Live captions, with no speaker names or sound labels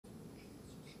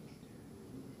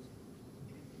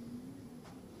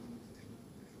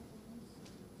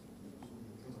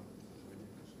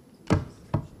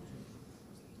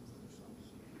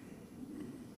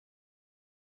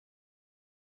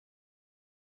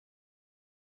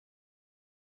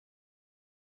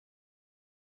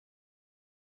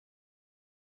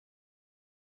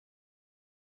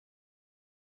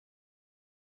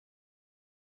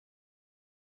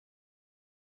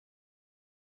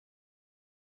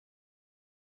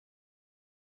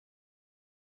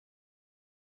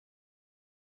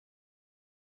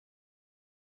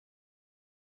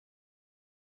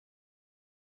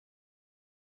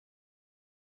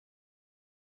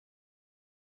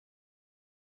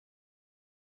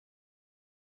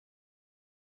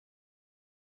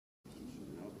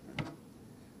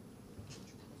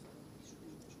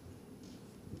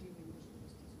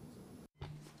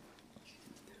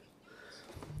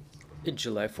In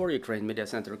July 4, Ukraine Media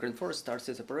Center Grand Force starts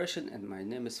its operation, and my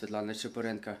name is Svetlana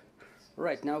Shipurenko.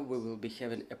 Right now, we will be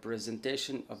having a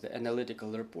presentation of the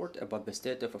analytical report about the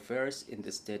state of affairs in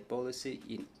the state policy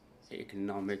in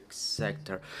economic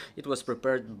sector. It was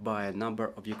prepared by a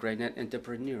number of Ukrainian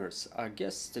entrepreneurs. Our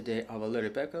guests today are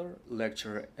Valerii Pekar,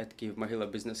 lecturer at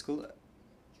Kyiv-Mohyla Business School,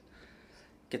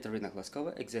 Kateryna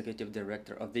Glazkova, Executive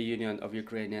Director of the Union of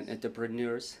Ukrainian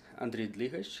Entrepreneurs, Andriy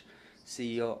Dlighach,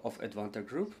 CEO of Advanter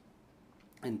Group,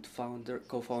 and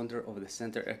co-founder of the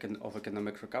Center of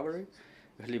Economic Recovery,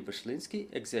 Gleb Vyshlinsky,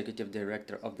 Executive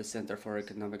Director of the Center for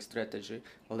Economic Strategy,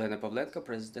 Olena Pavlenko,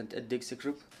 President at Dixie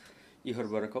Group, Igor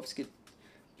Vorakovsky,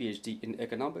 PhD in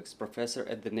Economics, Professor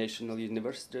at the National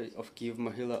University of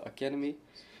Kyiv-Mohyla Academy,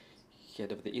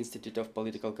 Head of the Institute of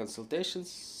Political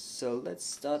Consultations. So let's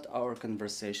start our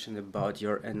conversation about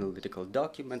your analytical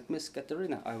document. Ms.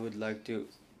 Kateryna, I would like to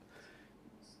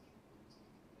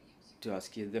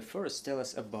ask you the first. Tell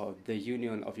us about the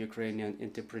Union of Ukrainian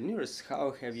Entrepreneurs.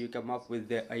 How have you come up with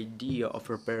the idea of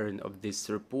preparing of this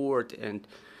report, and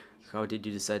how did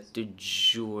you decide to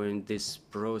join this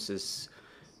process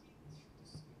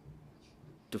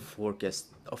to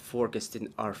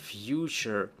forecasting our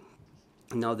future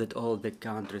now that all the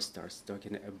country starts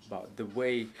talking about the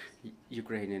way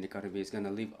Ukrainian economy is going to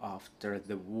live after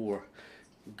the war?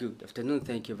 Good afternoon,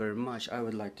 thank you very much. I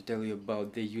would like to tell you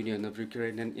about the Union of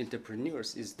Ukrainian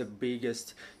Entrepreneurs. It's the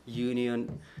biggest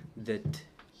union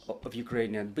of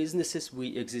Ukrainian businesses.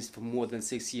 We exist for more than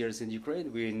 6 years in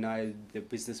Ukraine. We unite the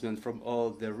businessmen from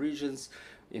all the regions,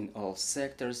 in all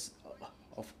sectors,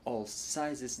 of all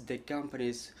sizes. The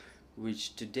companies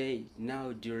which today,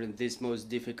 now during these most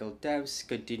difficult times,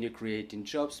 continue creating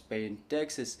jobs, paying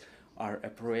taxes, are a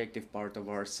proactive part of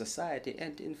our society,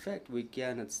 and in fact we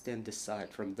cannot stand aside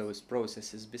from those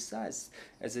processes. Besides,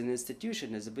 as an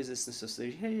institution, as a business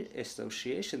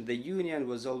association, the union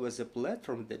was always a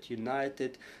platform that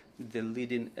united the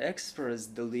leading experts,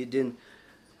 the leading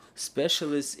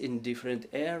specialists in different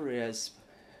areas,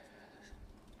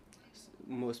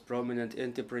 most prominent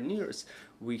entrepreneurs.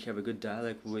 We have a good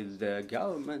dialogue with the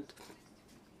government.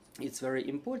 It's very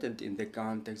important in the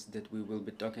context that we will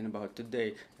be talking about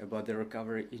today, about the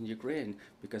recovery in Ukraine,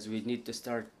 because we need to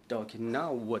start talking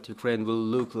now what Ukraine will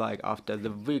look like after the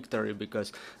victory,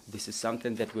 because this is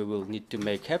something that we will need to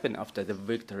make happen after the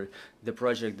victory. The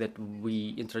project that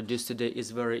we introduced today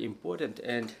is very important,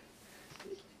 and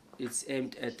it's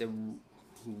aimed at a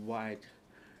wide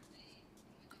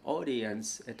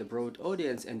audience, at a broad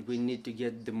audience, and we need to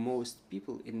get the most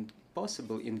people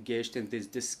possible engaged in this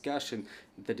discussion.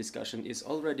 The discussion is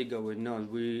already going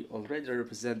on. We already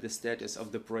represent the status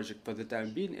of the project for the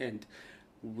time being, and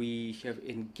we have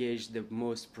engaged the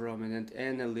most prominent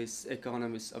analysts,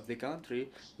 economists of the country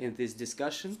in this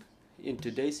discussion, in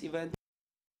today's event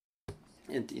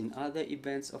and in other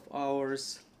events of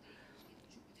ours.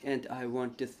 And I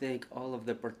want to thank all of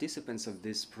the participants of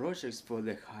these projects for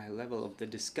the high level of the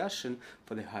discussion,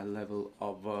 for the high level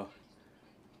of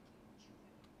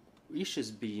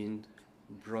issues being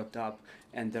brought up.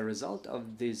 And the result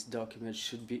of this document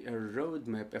should be a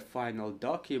roadmap, a final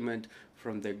document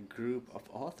from the group of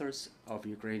authors of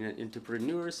Ukrainian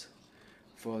entrepreneurs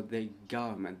for the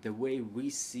government, the way we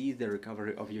see the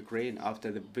recovery of Ukraine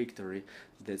after the victory.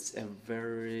 That's a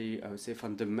very, I would say,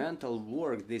 fundamental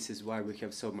work. This is why we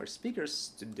have so much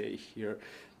speakers today here,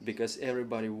 because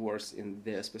everybody works in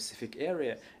their specific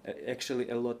area. Actually,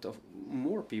 a lot of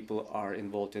more people are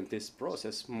involved in this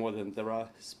process, more than there are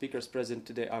speakers present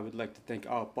today. I would like to thank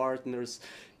our partners,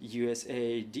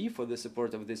 USAID, for the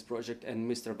support of this project, and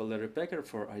Mr. Valerii Pekar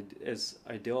as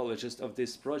ideologist of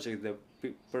this project, the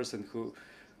person who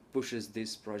pushes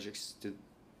these projects to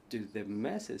the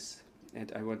masses.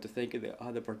 And I want to thank the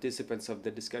other participants of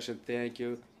the discussion. Thank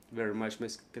you very much,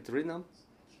 Ms. Kateryna.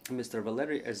 Mr.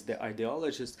 Valerii, as the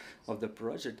ideologist of the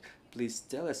project, please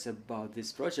tell us about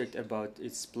this project, about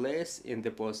its place in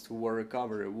the post-war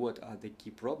recovery. What are the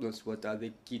key problems? What are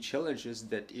the key challenges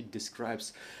that it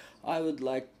describes? I would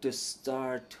like to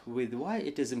start with why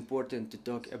it is important to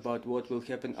talk about what will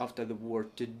happen after the war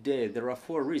today. There are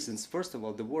 4 reasons. First of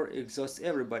all, the war exhausts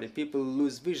everybody. People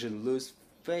lose vision, lose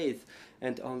faith,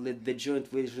 and only the joint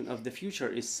vision of the future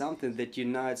is something that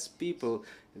unites people,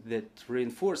 that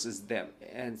reinforces them.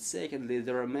 And secondly,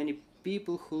 there are many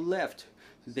people who left.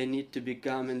 They need to be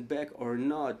coming back or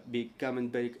not be coming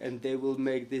back, and they will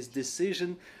make this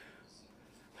decision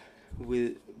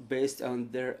based on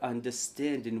their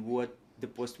understanding what the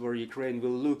post-war Ukraine will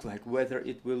look like, whether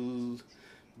it will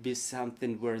be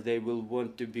something where they will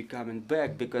want to be coming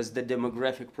back, because the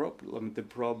demographic problem, the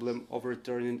problem of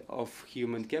returning of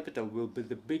human capital, will be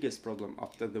the biggest problem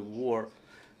after the war.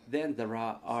 Then there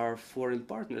are foreign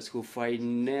partners who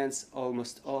finance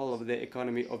almost all of the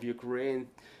economy of Ukraine,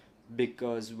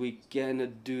 because we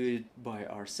cannot do it by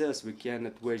ourselves. We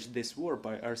cannot wage this war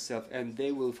by ourselves, and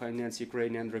they will finance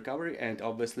Ukrainian recovery. And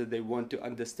obviously they want to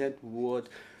understand what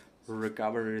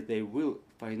recovery they will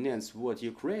finance, what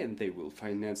Ukraine they will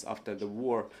finance after the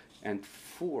war. And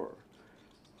for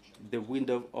the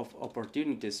window of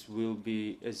opportunities will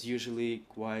be, as usually,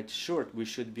 quite short. We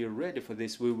should be ready for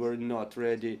this. We were not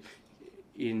ready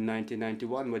in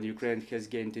 1991 when Ukraine has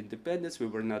gained independence. We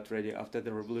were not ready after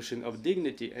the Revolution of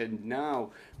Dignity, and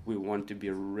now we want to be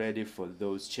ready for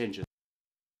those changes.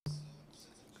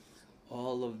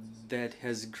 All of that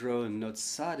has grown not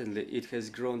suddenly. It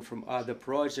has grown from other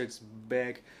projects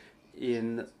back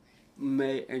in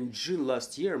May and June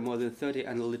last year. More than 30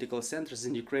 analytical centers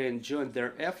in Ukraine joined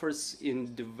their efforts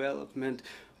in development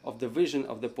of the vision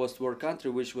of the post-war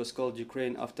country, which was called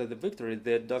Ukraine After the Victory.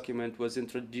 The document was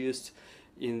introduced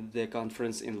in the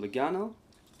conference in Lugano,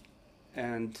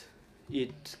 and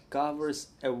it covers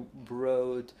a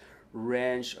broad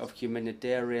range of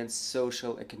humanitarian,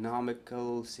 social,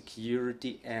 economical,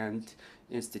 security, and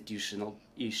institutional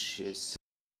issues.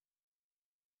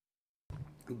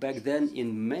 Back then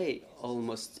in May,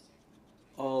 almost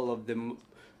all of the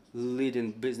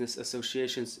leading business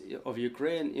associations of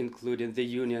Ukraine, including the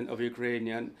Union of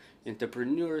Ukrainian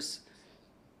Entrepreneurs,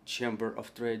 Chamber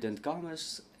of Trade and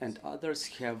Commerce, and others,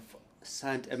 have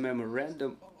signed a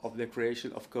memorandum of the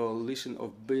creation of coalition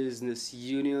of business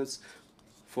unions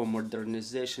for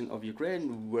modernization of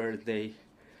Ukraine, where they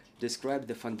describe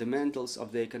the fundamentals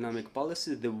of the economic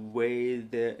policy, the way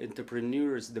the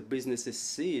entrepreneurs, the businesses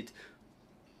see it.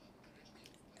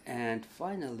 And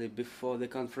finally, before the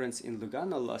conference in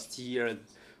Lugano last year,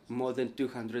 more than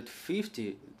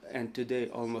 250 and today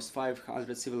almost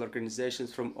 500 civil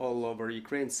organizations from all over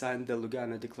Ukraine signed the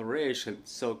Lugano Declaration,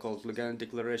 so-called Lugano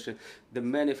Declaration, the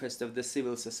manifest of the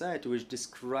civil society, which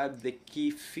described the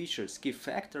key features, key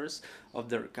factors of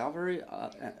the recovery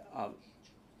of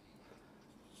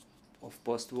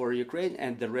post-war Ukraine,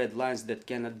 and the red lines that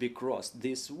cannot be crossed.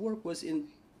 This work was in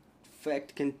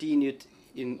fact continued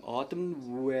in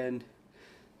autumn, when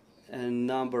a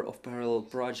number of parallel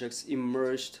projects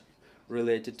emerged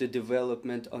related to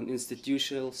development on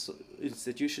institutional,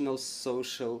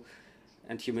 social,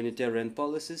 and humanitarian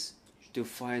policies to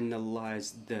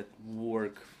finalize that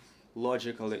work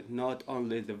logically, not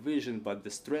only the vision but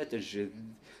the strategy,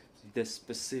 the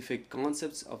specific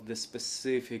concepts of the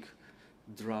specific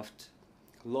draft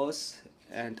laws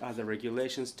and other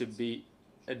regulations to be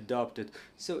adopted.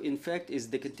 So in fact is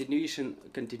the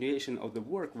continuation of the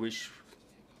work which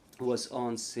was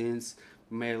on since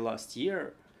May last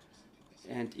year,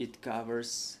 and it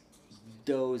covers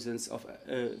dozens of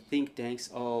think tanks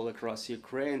all across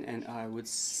Ukraine, and I would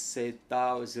say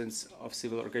thousands of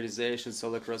civil organizations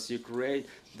all across Ukraine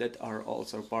that are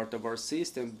also part of our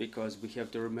system, because we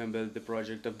have to remember the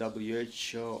project of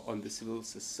WHO on the civil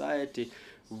society,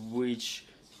 which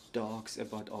talks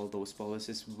about all those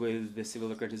policies with the civil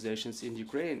organizations in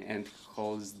Ukraine and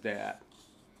holds the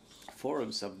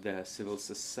forums of the civil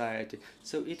society.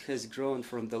 So it has grown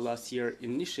from the last year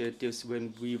initiatives,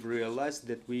 when we've realized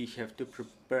that we have to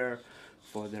prepare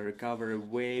for the recovery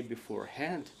way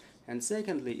beforehand. And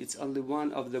secondly, it's only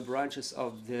one of the branches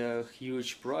of the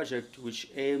huge project which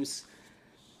aims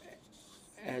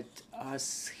at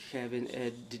us having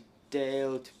a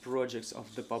detailed projects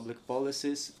of the public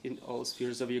policies in all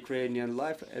spheres of Ukrainian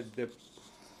life at the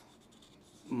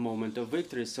moment of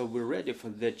victory. So we're ready for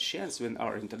that chance when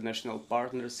our international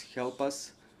partners help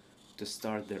us to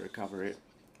start the recovery.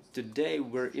 Today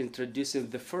we're introducing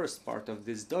the first part of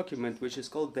this document, which is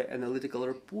called the analytical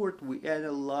report. We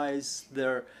analyze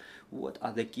what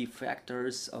are the key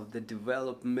factors of the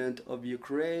development of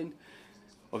Ukraine,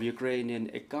 of Ukrainian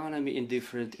economy in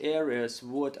different areas,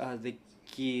 what are the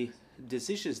key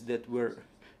decisions that were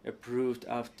approved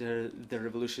after the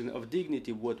Revolution of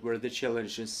Dignity, what were the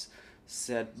challenges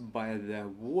set by the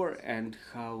war, and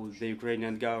how the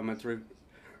Ukrainian government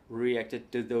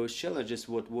reacted to those challenges,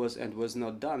 what was and was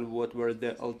not done, what were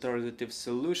the alternative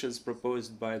solutions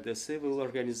proposed by the civil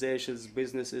organizations,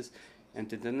 businesses,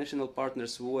 and international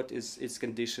partners, what is its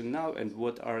condition now, and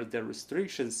what are the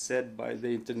restrictions set by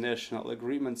the international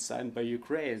agreement signed by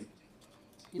Ukraine.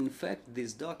 In fact,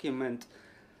 this document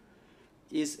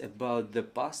is about the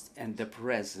past and the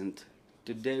present.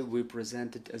 Today we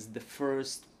present it as the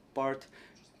first part,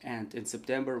 and in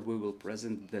September we will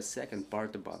present the second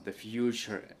part about the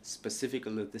future,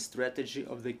 specifically the strategy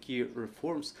of the key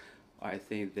reforms. I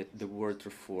think that the word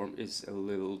reform is a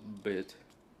little bit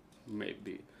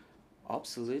maybe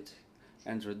obsolete,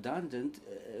 and redundant,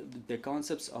 the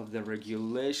concepts of the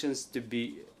regulations to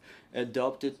be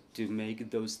adopted to make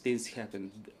those things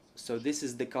happen. So this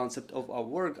is the concept of our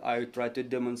work. I try to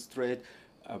demonstrate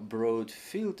a broad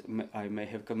field. I may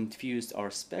have confused our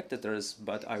spectators,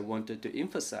 but I wanted to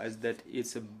emphasize that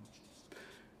it's a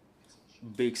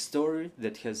big story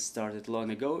that has started long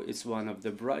ago. It's one of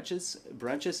the branches,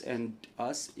 and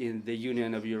us in the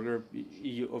Union of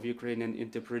Ukrainian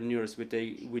Entrepreneurs, we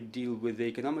deal with the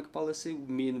economic policy.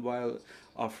 Meanwhile,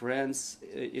 our friends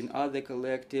in other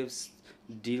collectives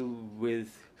deal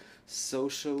with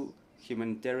social,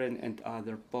 humanitarian, and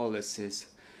other policies.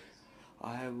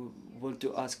 I want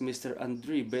to ask Mr.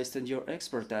 Andriy, based on your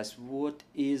expertise, what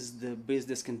is the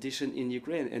business condition in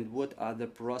Ukraine and what are the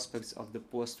prospects of the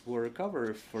post-war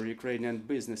recovery for Ukrainian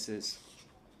businesses?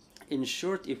 In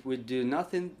short, if we do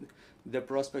nothing, the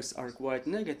prospects are quite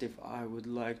negative. I would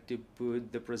like to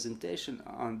put the presentation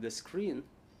on the screen.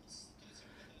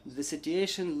 The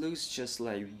situation looks just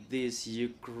like this.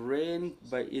 Ukraine,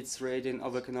 by its rating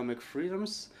of economic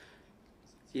freedoms,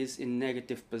 is in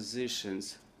negative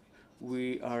positions.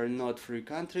 We are not free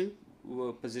country.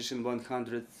 Position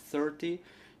 130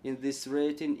 in this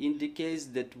rating indicates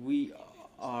that we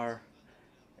are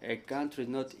a country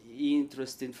not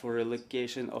interested for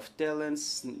relocation of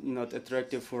talents, not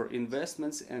attractive for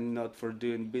investments, and not for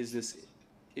doing business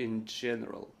in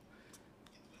general.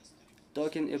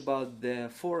 Talking about the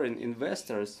foreign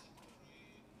investors,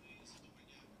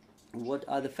 what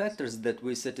are the factors that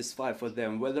we satisfy for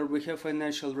them? Whether we have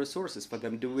financial resources for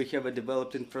them, do we have a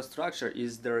developed infrastructure,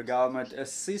 is there government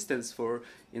assistance for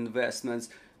investments,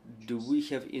 do we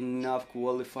have enough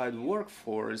qualified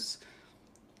workforce,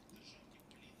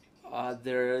 are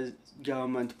there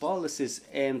government policies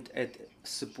aimed at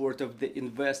support of the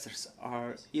investors,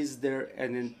 is there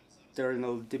an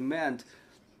internal demand?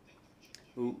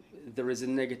 There is a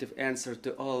negative answer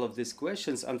to all of these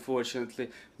questions, unfortunately.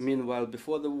 Meanwhile,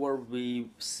 before the war, we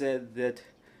said that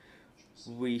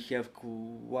we have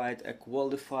quite a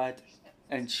qualified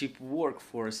and cheap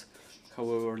workforce.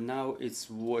 However, now it's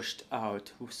washed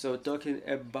out. So talking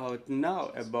about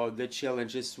now, about the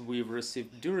challenges we've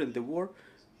received during the war,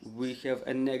 we have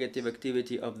a negative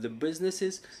activity of the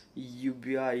businesses.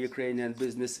 UBI, Ukrainian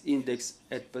Business Index,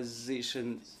 at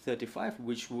position 35,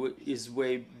 which is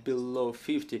way below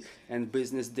 50, and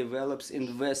business develops,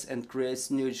 invests, and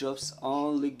creates new jobs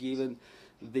only given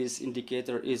this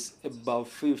indicator is above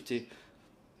 50.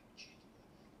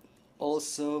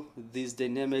 Also, this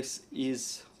dynamics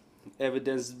is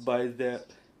evidenced by the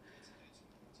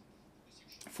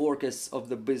forecasts of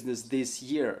the business this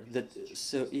year.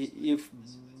 So if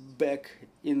back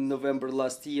in November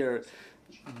last year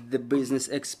the business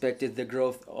expected the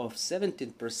growth of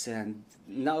 17%,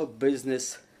 now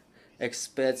business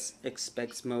expects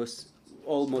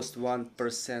almost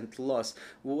 1% loss.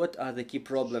 What are the key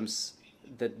problems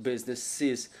that business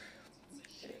sees?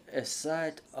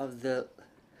 Aside of the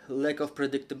lack of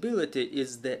predictability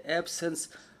is the absence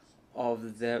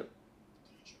of the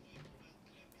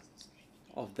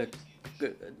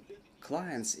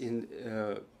clients in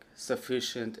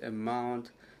sufficient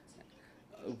amount.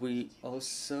 We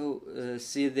also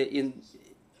see the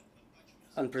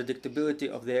unpredictability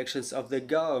of the actions of the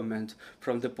government.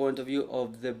 From the point of view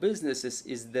of the businesses,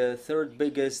 is the third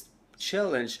biggest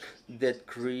challenge that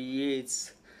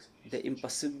creates the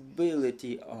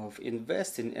impossibility of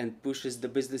investing and pushes the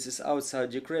businesses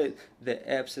outside Ukraine, the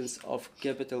absence of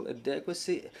capital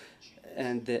adequacy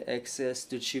and the access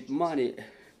to cheap money,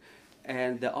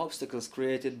 and the obstacles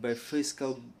created by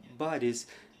fiscal bodies.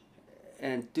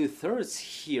 And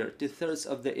two-thirds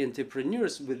of the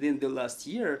entrepreneurs within the last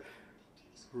year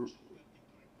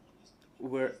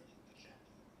were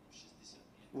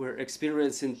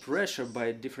experiencing pressure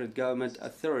by different government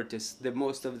authorities, the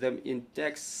most of them in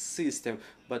tax system,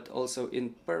 but also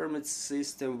in permit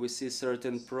system. We see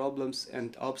certain problems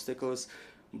and obstacles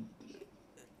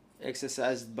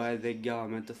exercised by the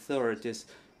government authorities.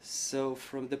 So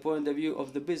from the point of view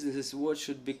of the businesses, what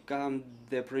should become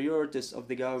the priorities of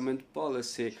the government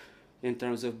policy in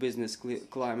terms of business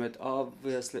climate?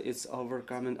 Obviously, it's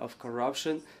overcoming of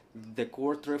corruption, the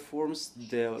court reforms,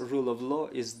 the rule of law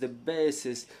is the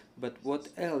basis, but what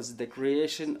else? The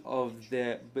creation of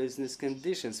the business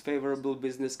conditions, favorable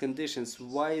business conditions.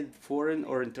 Why foreign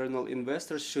or internal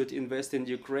investors should invest in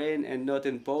Ukraine and not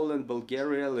in Poland,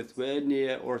 Bulgaria,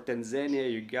 Lithuania, or Tanzania,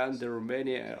 Uganda,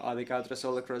 Romania, other countries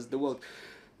all across the world?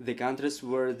 The countries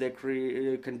where the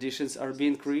conditions are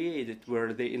being created,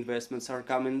 where the investments are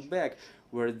coming back,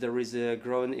 where there is a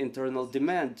growing internal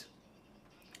demand,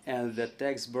 and the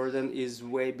tax burden is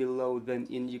way below than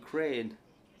in Ukraine.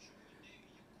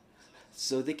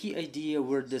 So the key idea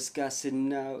we're discussing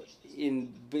now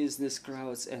in business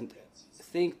crowds and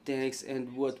think tanks,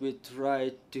 and what we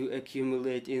try to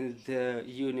accumulate in the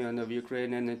Union of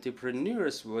Ukrainian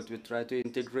Entrepreneurs, what we try to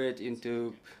integrate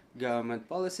into government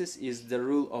policies, is the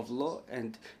rule of law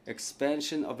and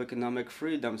expansion of economic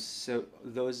freedoms. So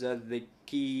those are the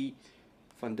key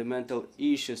fundamental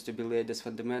issues to be laid as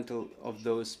fundamental of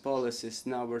those policies.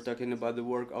 Now we're talking about the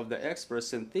work of the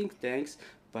experts and think tanks,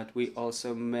 but we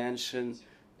also mention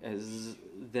as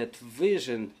that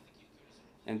vision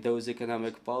and those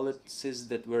economic policies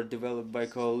that were developed by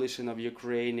coalition of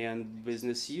Ukrainian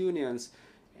business unions,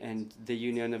 and the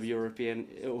Union of Ukrainian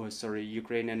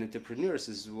Entrepreneurs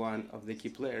is one of the key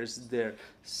players there.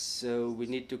 So we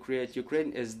need to create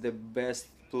Ukraine as the best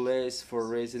place for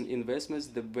raising investments,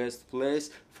 the best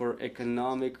place for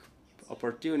economic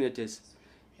opportunities.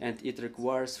 And it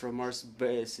requires from us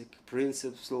basic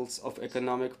principles of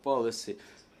economic policy.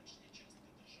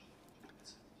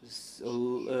 So,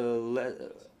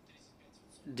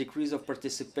 decrease of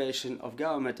participation of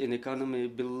government in economy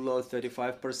below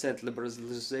 35%,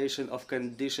 liberalization of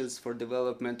conditions for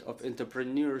development of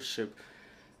entrepreneurship,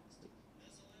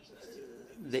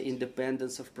 the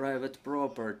independence of private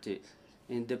property,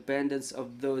 independence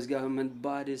of those government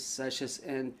bodies such as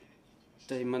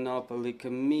antimonopoly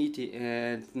committee,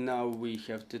 and now we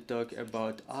have to talk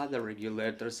about other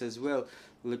regulators as well,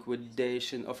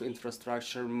 liquidation of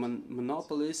infrastructure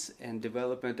monopolies and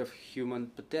development of human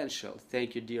potential.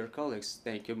 Thank you, dear colleagues.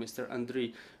 Thank you, Mr.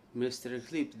 Andriy. Mr.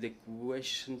 Glib, the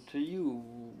question to you: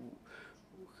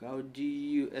 how do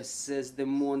you assess the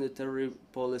monetary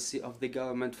policy of the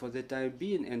government for the time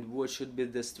being, and what should be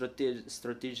the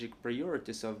strategic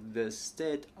priorities of the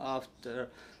state after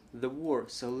the war?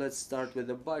 So let's start with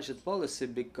the budget policy,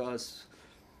 because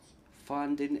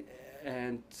funding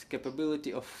and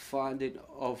capability of funding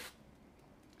of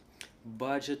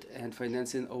budget and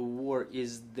financing of war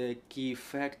is the key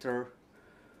factor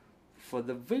for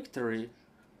the victory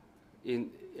in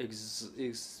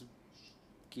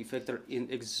key factor in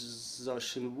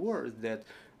exhaustion war that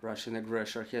Russian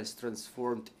aggression has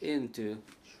transformed into.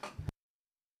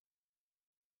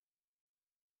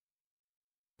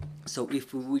 So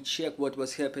if we check what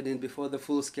was happening before the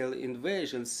full-scale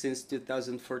invasion, since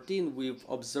 2014, we've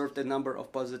observed a number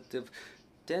of positive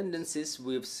tendencies.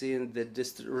 We've seen the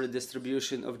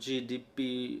redistribution of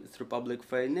GDP through public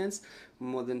finance,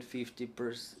 more than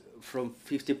 50%, from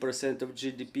 50% of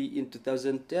GDP in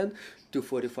 2010 to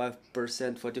 45%,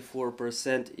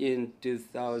 44% in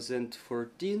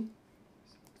 2014,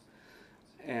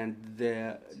 and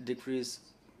the decrease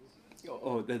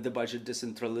the budget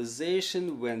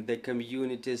decentralization, when the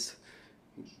communities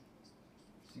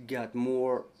got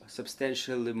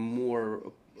substantially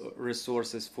more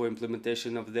resources for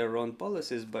implementation of their own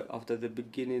policies. But after the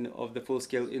beginning of the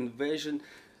full-scale invasion,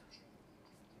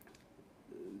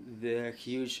 the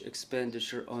huge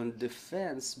expenditure on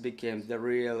defense became the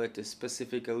reality,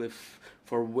 specifically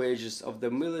for wages of the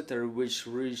military, which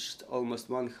reached almost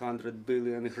 100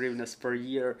 billion hryvnias per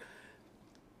year.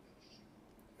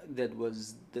 That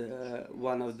was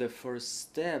one of the first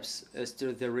steps as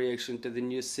to the reaction to the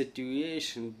new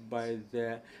situation by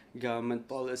the government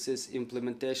policies,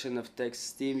 implementation of tax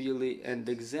stimuli and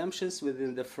exemptions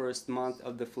within the first month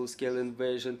of the full-scale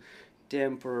invasion,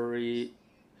 temporary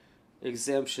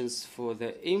exemptions for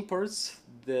the imports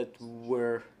that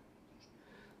were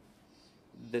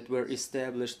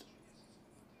established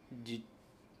due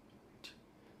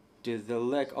to the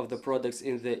lack of the products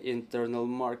in the internal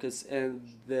markets, and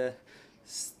the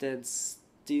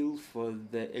standstill for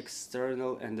the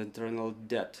external and internal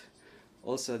debt.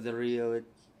 Also, the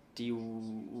reality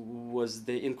was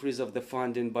the increase of the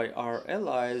funding by our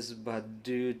allies, but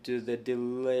due to the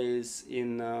delays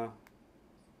in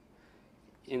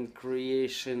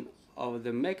creation of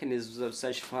the mechanisms of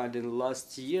such funding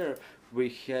last year, we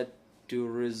had to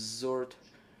resort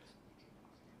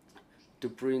to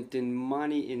printing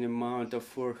money in amount of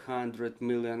 400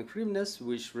 million hryvnias,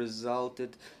 which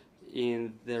resulted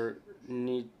in their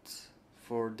need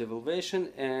for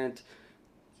devaluation and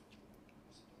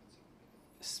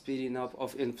speeding up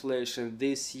of inflation.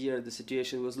 This year the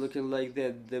situation was looking like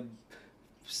that. The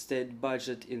state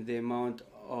budget in the amount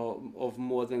of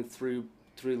more than 3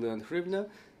 trillion hryvnia.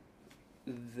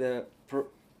 The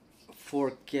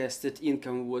forecasted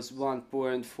income was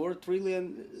 1.4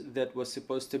 trillion that was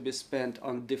supposed to be spent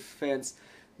on defense.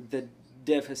 The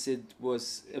deficit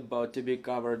was about to be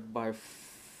covered by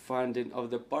funding of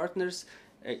the partners,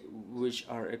 which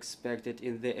are expected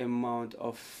in the amount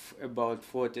of about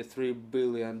 $43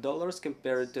 billion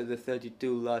compared to the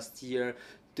 32 last year.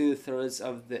 Two-thirds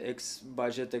of the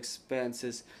budget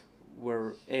expenses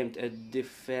were aimed at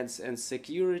defense and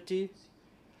security.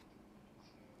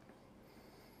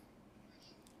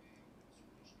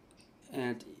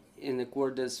 And in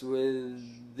accordance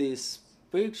with this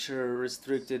picture,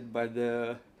 restricted by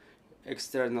the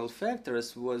external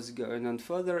factors, what's going on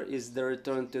further is the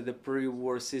return to the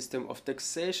pre-war system of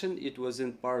taxation. It was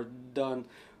in part done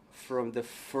from the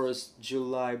 1st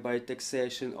July by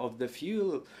taxation of the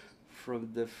fuel.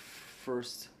 From the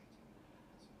 1st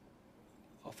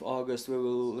of August we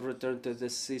will return to the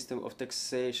system of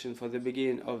taxation for the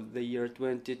beginning of the year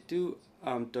 22.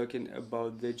 I'm talking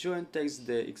about the joint tax,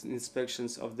 the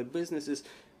inspections of the businesses,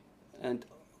 and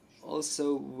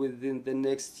also within the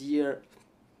next year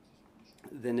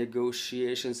the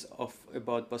negotiations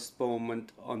about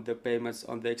postponement on the payments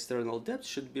on the external debt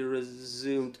should be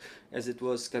resumed, as it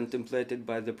was contemplated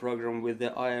by the program with the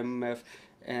IMF,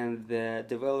 and the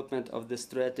development of the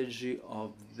strategy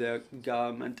of the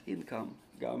government income,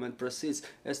 government proceeds.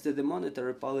 As to the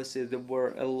monetary policy, there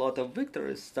were a lot of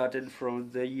victories starting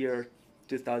from the year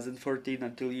 2014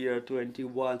 until year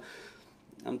 21.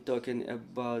 I'm talking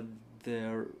about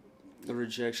the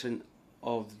rejection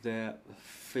of the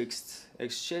fixed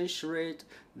exchange rate,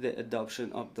 the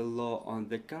adoption of the law on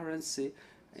the currency,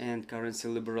 and currency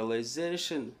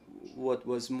liberalization. What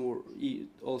was more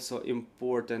also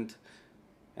important,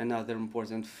 another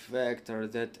important factor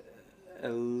that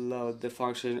allowed the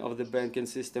functioning of the banking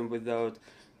system without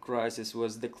crisis,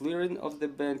 was the clearing of the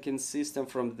banking system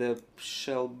from the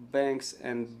shell banks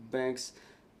and banks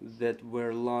that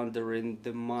were laundering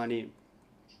the money.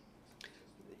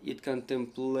 It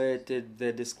contemplated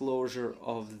the disclosure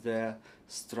of the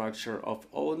structure of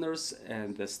owners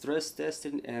and the stress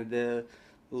testing and the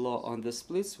law on the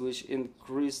splits, which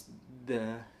increased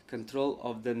the control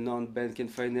of the non-banking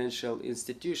financial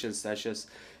institutions such as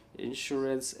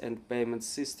insurance and payment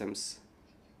systems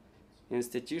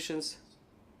institutions.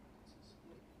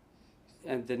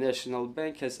 And the National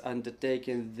Bank has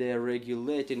undertaken the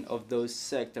regulating of those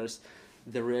sectors.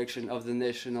 The reaction of the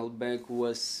National Bank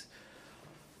was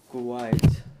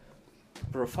quite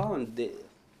profound.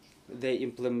 They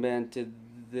implemented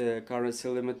the currency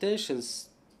limitations,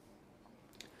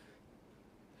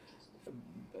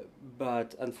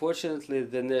 but unfortunately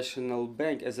the National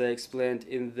Bank, as I explained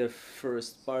in the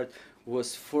first part,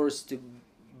 was forced to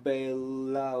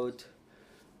bail out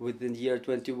within year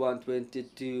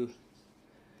 21-22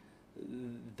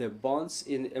 the bonds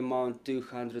in amount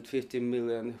 250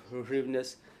 million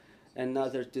hryvnias.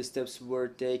 Another 2 steps were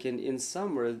taken in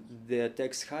summer: the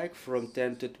tax hike from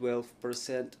 10 to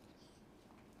 12%.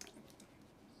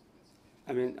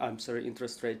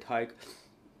 Interest rate hike,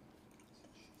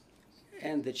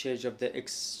 and the change of the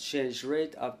exchange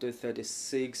rate up to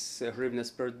 36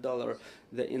 hryvnias per dollar.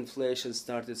 The inflation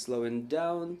started slowing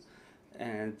down,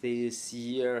 and this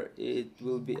year it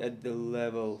will be at the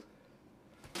level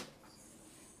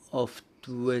of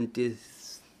below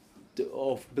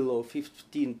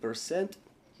 15%.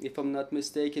 If I'm not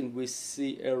mistaken, we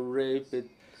see a rapid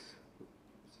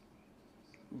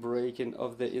breaking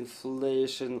of the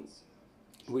inflation.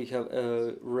 We have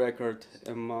a record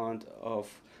amount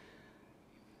of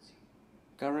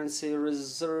currency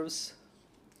reserves,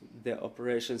 the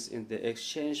operations in the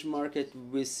exchange market.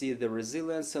 We see the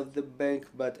resilience of the bank,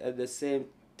 but at the same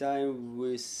time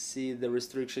we see the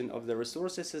restriction of the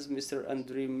resources, as Mr.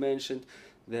 Andriy mentioned,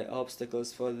 the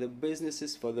obstacles for the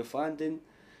businesses, for the funding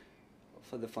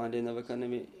of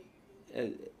economy,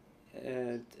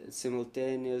 and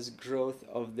simultaneous growth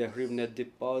of the hryvnia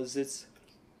deposits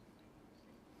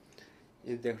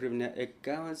in the hryvnia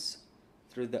accounts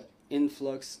through the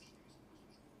influx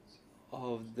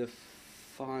of the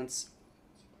funds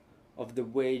of the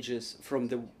wages from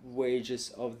the wages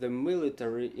of the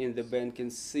military in the banking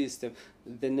system.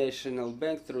 The National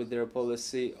Bank, through their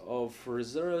policy of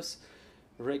reserves,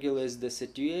 regulates the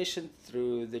situation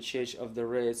through the change of the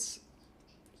rates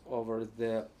over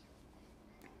the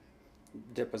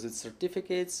deposit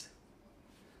certificates.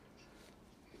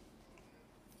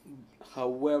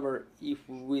 However, if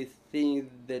we think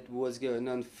that what's going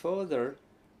on further,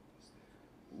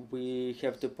 we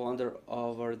have to ponder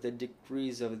over the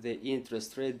decrease of the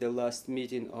interest rate. The last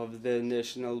meeting of the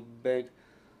National Bank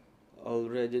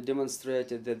already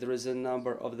demonstrated that there is a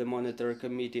number of the Monetary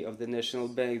Committee of the National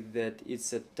Bank that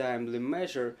it's a timely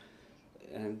measure,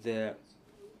 and the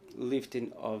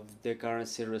lifting of the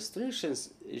currency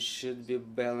restrictions should be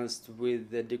balanced with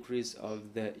the decrease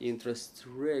of the interest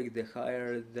rate. The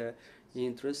higher the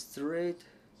interest rate,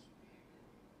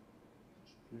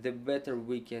 the better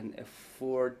we can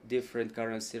afford different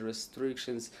currency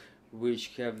restrictions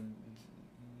which have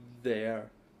their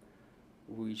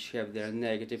which have their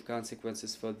negative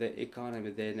consequences for the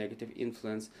economy, their negative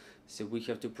influence. So we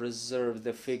have to preserve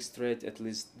the fixed rate at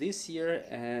least this year,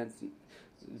 and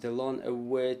the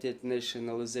long-awaited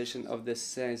nationalization of the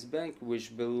Saints Bank,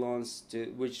 which belongs to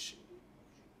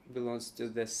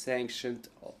the sanctioned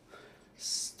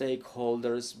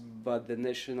stakeholders, but the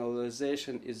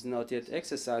nationalization is not yet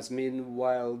exercised.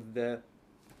 Meanwhile,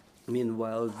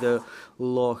 the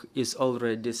law is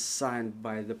already signed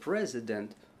by the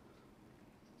president.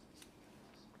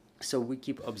 So we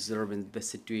keep observing the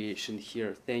situation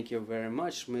here. Thank you very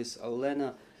much, Ms.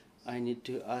 Olena. I need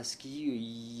to ask you,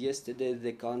 yesterday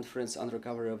the conference on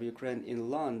recovery of Ukraine in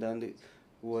London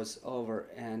was over,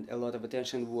 and a lot of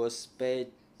attention was paid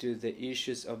to the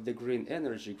issues of the green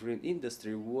energy, green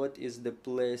industry. What is the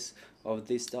place of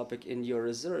this topic in your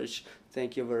research?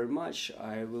 Thank you very much.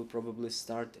 I will probably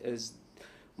start as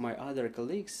my other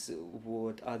colleagues.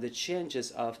 What are the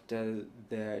changes after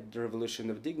the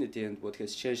Revolution of Dignity, and what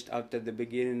has changed after the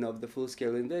beginning of the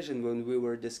full-scale invasion? When we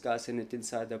were discussing it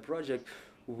inside the project,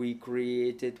 we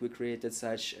created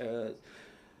such a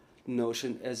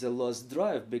notion as a lost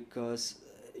drive, because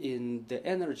in the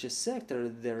energy sector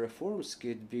the reforms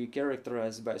could be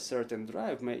characterized by certain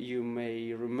drive. You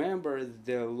may remember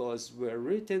the laws were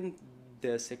written,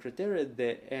 the secretariat,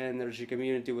 the energy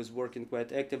community was working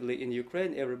quite actively in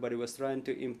Ukraine. Everybody was trying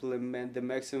to implement the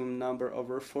maximum number of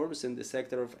reforms in the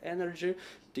sector of energy,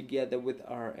 together with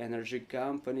our energy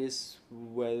companies,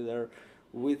 whether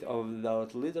with or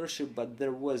without leadership, but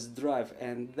there was drive,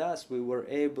 and thus we were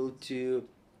able to,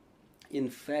 in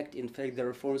fact, the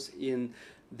reforms in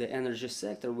the energy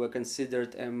sector were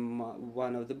considered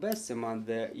one of the best among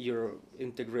the Euro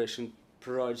integration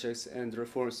projects and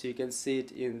reforms. You can see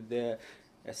it in the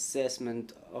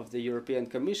assessment of the European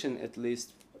Commission. At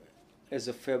least as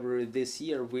of February this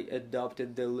year, we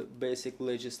adopted the basic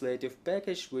legislative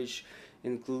package, which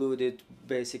included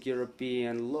basic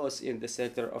European laws in the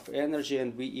sector of energy,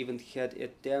 and we even had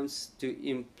attempts to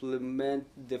implement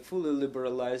the fully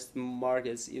liberalized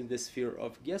markets in the sphere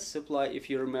of gas supply. If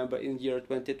you remember, in year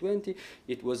 2020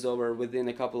 it was over within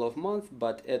a couple of months,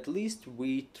 but at least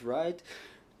we tried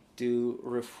to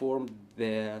reform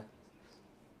the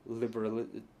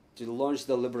to launch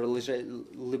the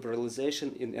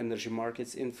liberalization in energy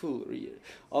markets in full.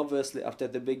 Obviously, after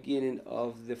the beginning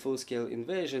of the full-scale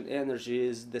invasion, energy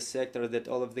is the sector that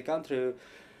all of the country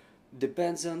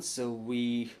depends on, so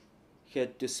we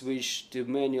had to switch to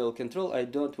manual control. I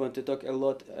don't want to talk a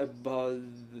lot about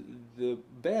the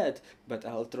bad, but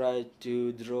I'll try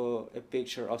to draw a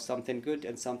picture of something good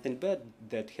and something bad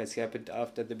that has happened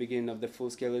after the beginning of the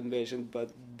full-scale invasion.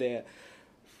 But the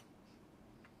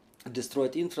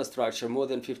destroyed infrastructure, more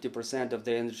than 50% of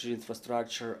the energy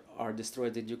infrastructure are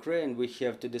destroyed in Ukraine. We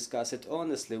have to discuss it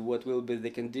honestly. What will be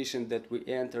the condition that we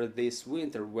enter this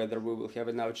winter, whether we will have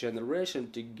enough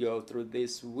generation to go through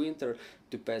this winter,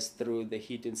 to pass through the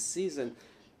heating season.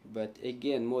 But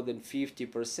again, more than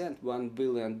 50%, $1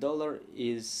 billion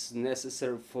is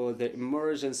necessary for the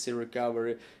emergency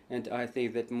recovery, and I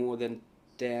think that more than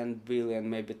 10 billion,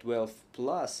 maybe 12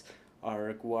 plus, are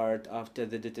required after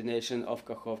the detonation of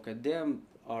Kakhovka Dam.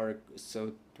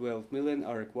 So 12 million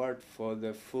are required for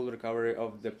the full recovery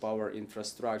of the power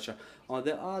infrastructure. On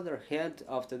the other hand,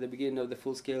 after the beginning of the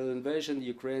full-scale invasion,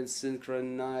 Ukraine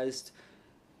synchronized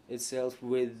itself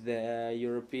with the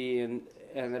European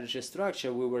energy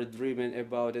structure. We were dreaming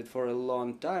about it for a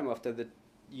long time. After the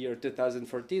year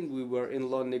 2014, we were in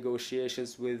long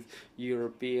negotiations with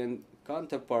European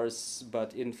counterparts,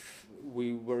 but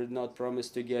we were not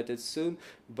promised to get it soon.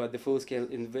 But the full-scale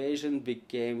invasion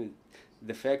became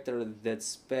the factor that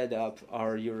sped up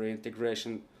our Euro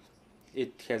integration.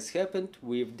 It has happened.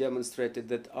 We've demonstrated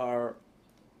that our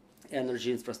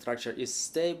energy infrastructure is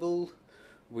stable.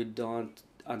 We don't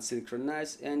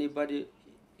unsynchronize anybody.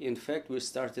 In fact, we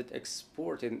started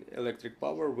exporting electric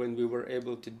power when we were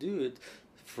able to do it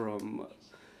from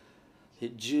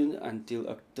June until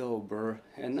October.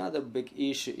 Another big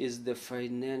issue is the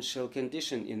financial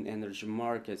condition in energy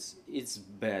markets. It's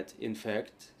bad, in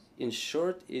fact. In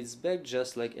short, it's bad,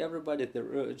 just like everybody,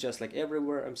 just like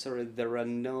everywhere. I'm sorry, there are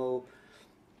no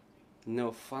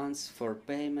funds for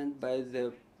payment by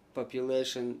the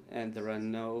population, and there are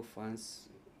no funds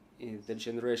in the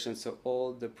generation, so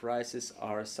all the prices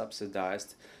are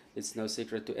subsidized. It's no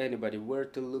secret to anybody. Where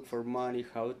to look for money,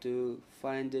 how to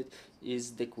find it,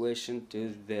 is the question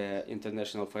to the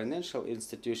international financial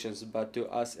institutions, but to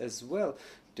us as well,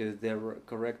 to the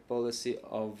correct policy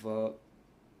of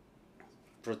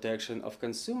protection of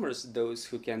consumers, those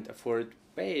who can't afford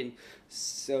paying.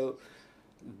 So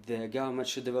The government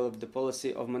should develop the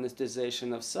policy of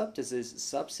monetization of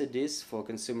subsidies for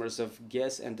consumers of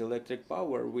gas and electric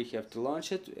power. We have to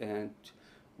launch it, and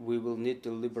we will need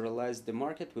to liberalize the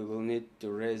market. We will need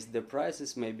to raise the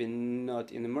prices, maybe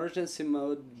not in emergency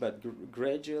mode, but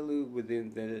gradually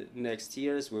within the next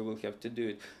years we will have to do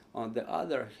it. On the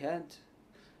other hand,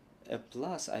 a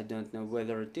plus, I don't know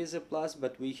whether it is a plus,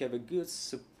 but we have a good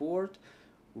support.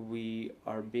 We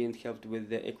are being helped with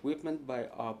the equipment by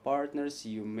our partners.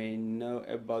 You may know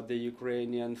about the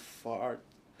Ukrainian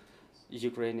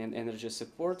Energy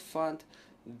Support Fund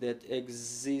that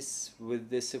exists with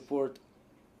the support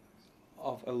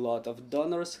of a lot of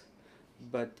donors,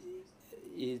 but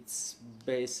its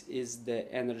base is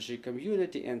the energy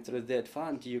community, and through that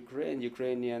fund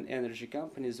Ukrainian energy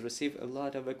companies receive a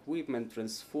lot of equipment,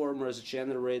 transformers,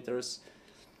 generators,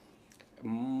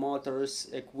 motors,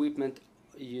 equipment,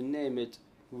 you name it.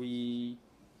 We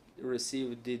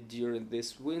received it during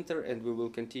this winter, and we will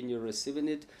continue receiving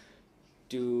it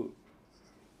to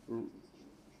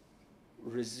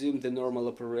resume the normal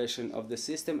operation of the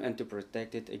system and to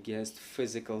protect it against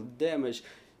physical damage.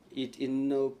 It in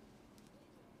no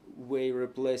way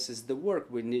replaces the work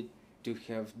we need to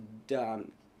have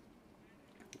done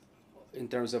in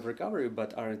terms of recovery,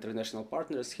 but our international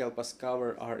partners help us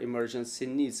cover our emergency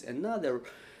needs. Another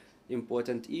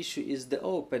important issue is the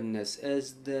openness.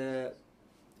 As the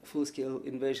full-scale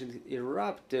invasion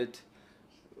erupted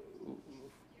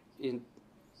in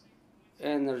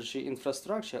energy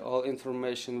infrastructure, all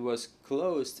information was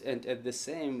closed, and at the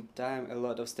same time a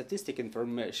lot of statistic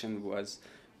information was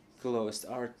closed.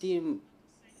 Our team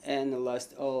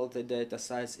analyzed all the data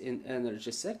sites in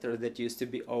energy sector that used to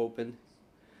be open.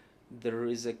 There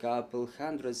is a couple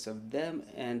hundreds of them,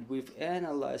 and we've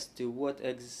analyzed to what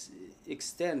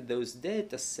extent those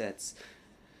data sets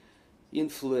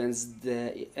influence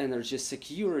the energy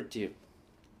security,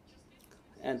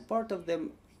 and part of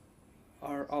them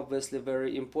are obviously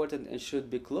very important and should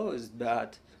be closed,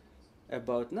 but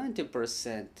about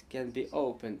 90% can be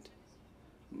opened.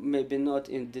 Maybe not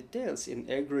in details, in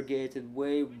aggregated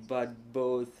way, but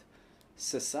both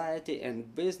society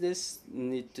and business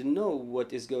need to know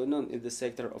what is going on in the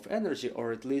sector of energy,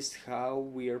 or at least how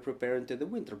we are preparing to the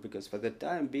winter, because for the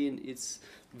time being it's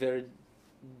very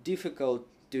difficult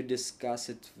to discuss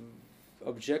it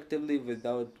objectively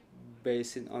without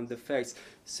basing on the facts.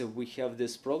 So we have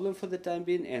this problem for the time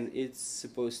being, and it's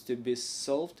supposed to be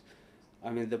solved.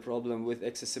 I mean, the problem with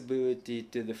accessibility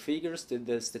to the figures, to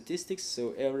the statistics,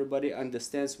 so everybody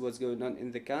understands what's going on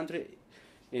in the country,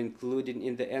 including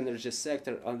in the energy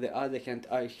sector. On the other hand,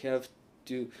 I have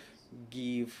to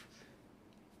give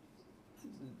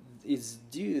it's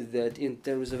due that in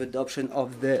terms of adoption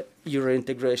of the Euro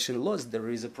integration laws, there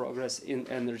is a progress in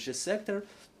energy sector.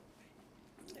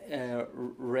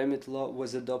 Remit law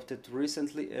was adopted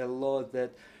recently, a law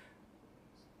that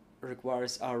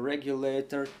requires our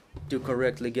regulator to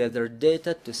correctly gather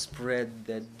data, to spread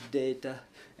the data,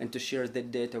 and to share the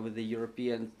data with the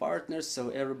European partners, so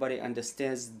everybody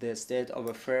understands the state of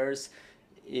affairs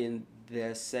in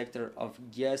the sector of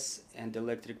gas and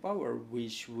electric power,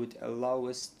 which would allow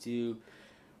us to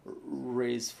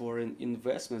raise foreign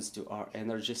investments to our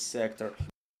energy sector.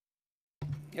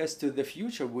 As to the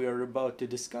future, we are about to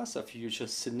discuss our future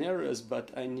scenarios,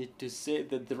 but I need to say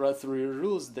that there are three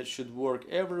rules that should work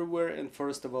everywhere, and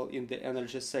first of all in the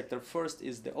energy sector. First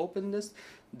is the openness,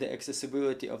 the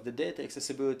accessibility of the data,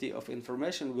 accessibility of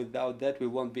information. Without that we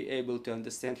won't be able to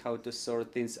understand how to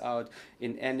sort things out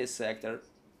in any sector.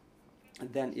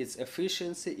 Then it's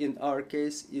efficiency. In our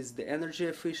case is the energy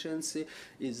efficiency,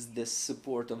 is the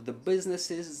support of the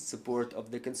businesses, support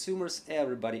of the consumers,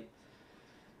 everybody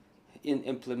in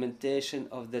implementation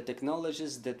of the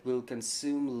technologies that will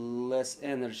consume less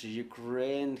energy.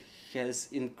 Ukraine has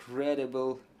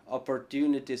incredible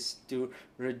opportunities to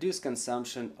reduce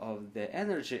consumption of the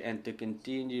energy and to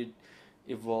continue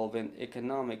evolving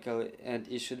economically, and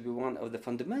it should be one of the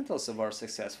fundamentals of our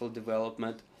successful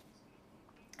development.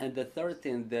 And the third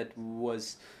thing that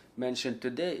was mentioned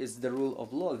today is the rule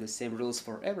of law, the same rules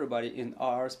for everybody. In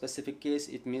our specific case,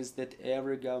 it means that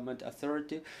every government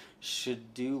authority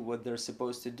should do what they're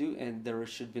supposed to do, and there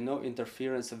should be no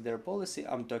interference of their policy.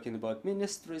 I'm talking about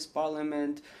ministries,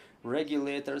 parliament,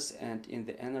 regulators, and in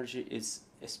the energy it's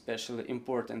especially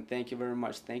important. Thank you very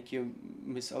much. Thank you,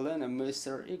 Ms. Olena.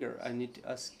 Mr. Igor, I need to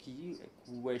ask you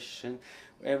a question.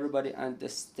 Everybody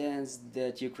understands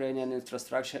that Ukrainian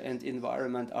infrastructure and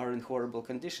environment are in horrible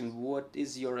condition. What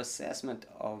is your assessment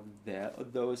of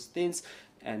those things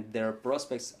and their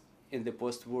prospects in the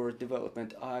post-war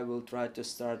development. I will try to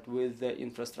start with the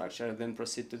infrastructure and then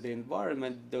proceed to the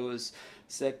environment. Those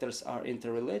sectors are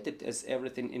interrelated as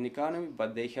everything in economy,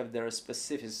 but they have their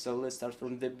specifics. So let's start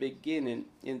from the beginning.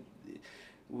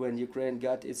 When Ukraine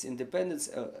got its independence,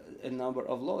 a number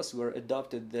of laws were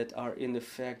adopted that are in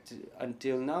effect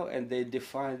until now, and they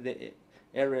define the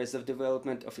areas of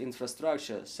development of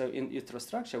infrastructure. So in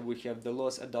infrastructure, we have the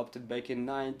laws adopted back in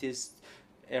 90s,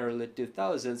 early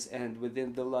 2000s, and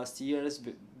within the last years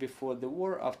before the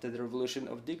war, after the Revolution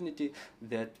of Dignity,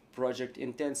 that project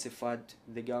intensified.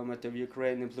 The government of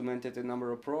Ukraine implemented a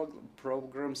number of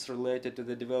programs related to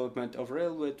the development of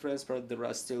railway transport. There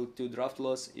are still 2 draft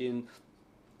laws in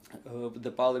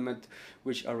the parliament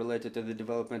which are related to the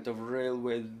development of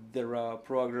railway. There are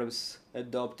programs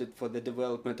adopted for the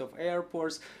development of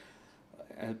airports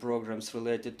and programs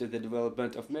related to the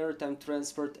development of maritime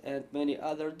transport and many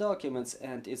other documents.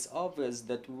 And it's obvious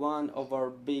that one of our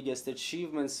biggest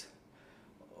achievements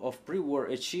of pre-war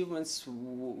achievements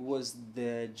was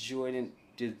the joining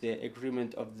to the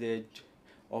agreement of the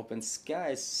open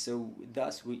skies. So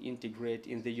thus we integrate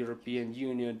in the European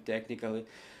Union technically.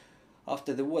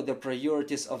 After the war, the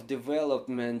priorities of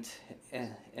development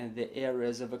and the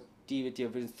areas of activity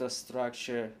of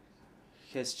infrastructure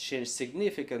has changed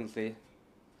significantly.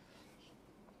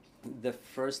 The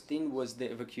first thing was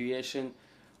the evacuation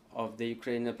of the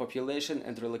Ukrainian population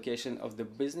and relocation of the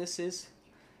businesses.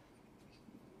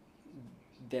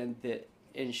 Then the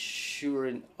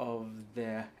ensuring of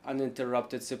the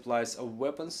uninterrupted supplies of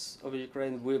weapons of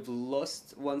Ukraine. We've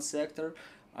lost one sector.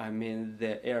 I mean,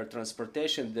 the air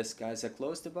transportation. The skies are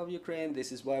closed above Ukraine.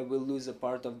 This is why we lose a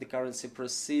part of the currency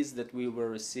proceeds that we were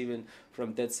receiving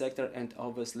from that sector. And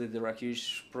obviously there are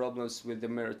huge problems with the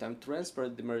maritime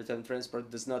transport. The maritime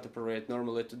transport does not operate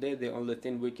normally today. The only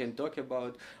thing we can talk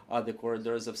about are the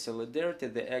corridors of solidarity,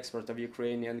 the export of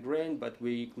Ukrainian grain, but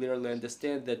we clearly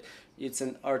understand that it's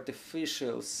an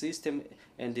artificial system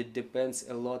and it depends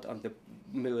a lot on the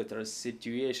military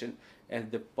situation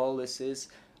and the policies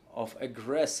of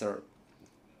aggressor.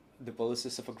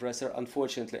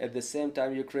 Unfortunately, at the same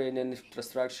time, Ukrainian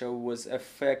infrastructure was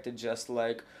affected, just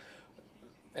like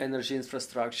energy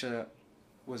infrastructure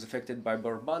was affected by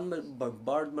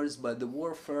bombardments, by the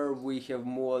warfare. We have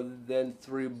more than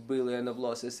 3 billion of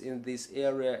losses in this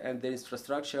area, and the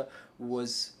infrastructure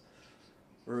was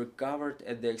recovered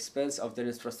at the expense of the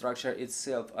infrastructure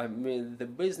itself. I mean, the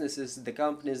businesses, the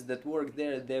companies that work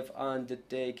there, they've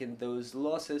undertaken those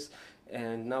losses.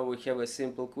 And now we have a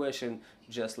simple question,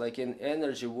 just like in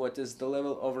energy: what is the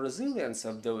level of resilience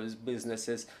of those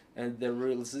businesses and the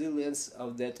resilience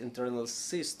of that internal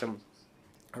system?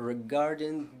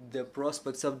 Regarding the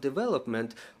prospects of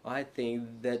development, I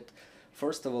think that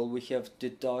first of all we have to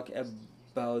talk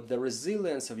about the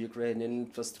resilience of Ukrainian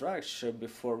infrastructure.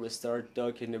 Before we start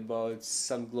talking about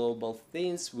some global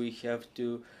things, we have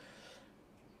to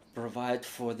provide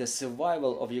for the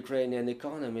survival of Ukrainian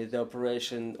economy, the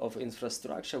operation of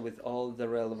infrastructure with all the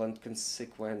relevant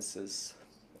consequences.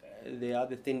 The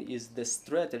other thing is the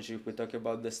strategy. If we talk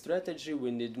about the strategy,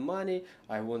 we need money.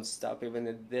 I won't stop even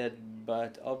at that,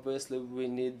 but obviously we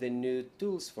need the new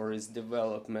tools for its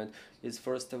development. It's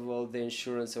first of all the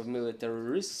insurance of military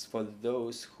risks for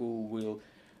those who will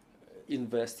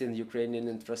invest in Ukrainian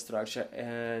infrastructure,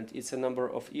 and it's a number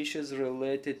of issues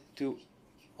related to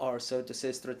our, so to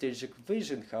say, strategic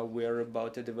vision, how we are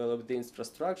about to develop the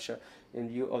infrastructure in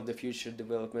view of the future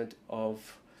development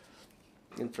of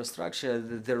infrastructure.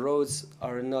 The roads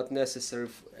are not necessary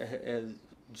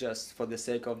just for the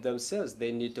sake of themselves.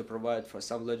 They need to provide for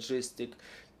some logistic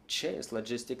chains,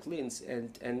 logistic links.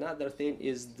 And another thing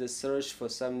is the search for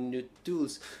some new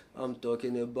tools. I'm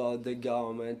talking about the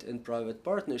government and private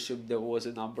partnership. There was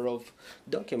a number of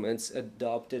documents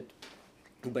adopted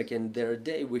back in their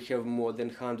day. We have more than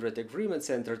 100 agreements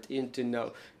entered into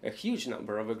now, a huge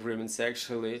number of agreements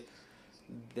actually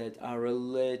that are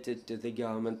related to the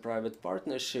government-private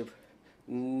partnership.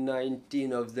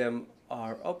 19 of them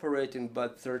are operating,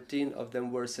 but 13 of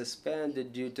them were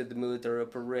suspended due to the military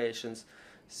operations.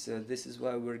 So this is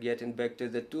why we're getting back to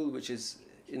the tool, which is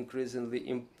increasingly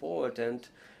important,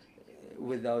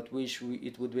 without which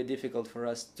it would be difficult for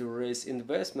us to raise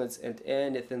investments and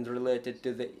anything related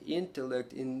to the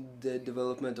intellect in the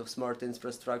development of smart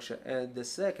infrastructure. And the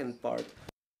second part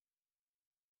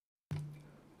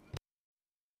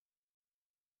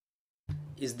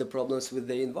is the problems with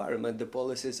the environment. The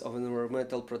policies of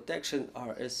environmental protection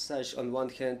are as such. On one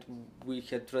hand, we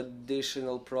had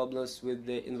traditional problems with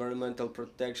the environmental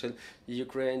protection.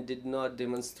 Ukraine did not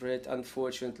demonstrate,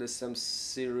 unfortunately, some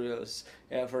serious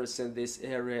efforts in this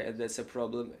area, and that's a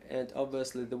problem. And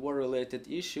obviously, the war-related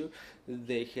issue,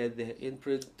 they had the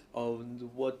imprint of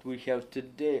what we have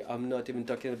today. I'm not even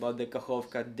talking about the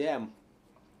Kakhovka Dam.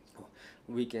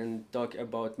 We can talk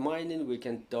about mining, we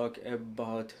can talk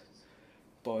about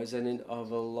poisoning of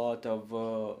a lot of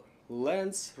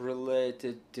lands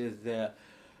related to the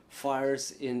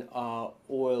fires in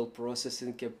oil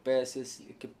processing capacities.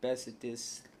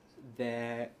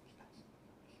 The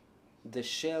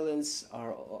shellings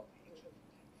are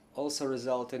also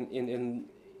resulting in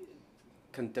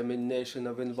contamination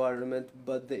of environment,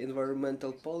 but the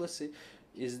environmental policy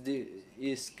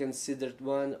is considered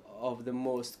one of the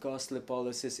most costly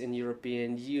policies in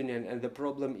European Union, and the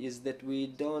problem is that we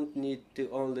don't need to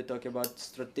only talk about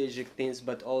strategic things,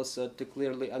 but also to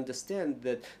clearly understand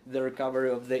that the recovery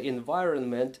of the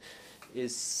environment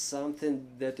is something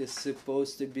that is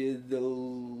supposed to be the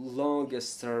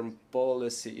longest term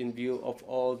policy in view of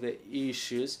all the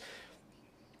issues,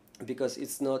 because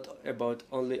it's not about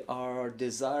only our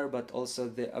desire but also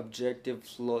the objective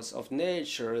laws of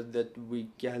nature that we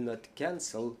cannot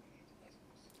cancel.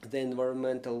 The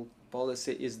environmental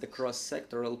policy is the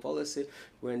cross-sectoral policy.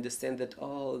 We understand that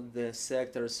all the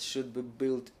sectors should be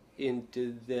built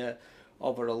into the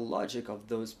overall logic of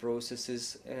those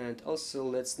processes. And also,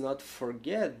 let's not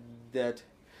forget that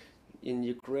in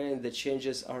Ukraine the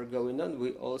changes are going on.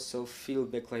 We also feel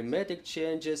the climatic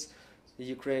changes.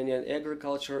 Ukrainian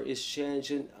agriculture is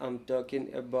changing. I'm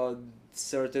talking about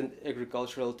certain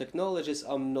agricultural technologies.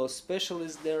 I'm no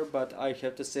specialist there, but I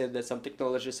have to say that some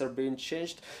technologies are being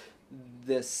changed.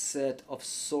 The set of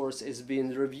source is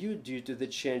being reviewed due to the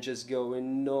changes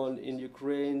going on in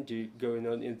Ukraine, going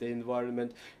on in the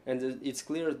environment, and it's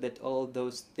clear that all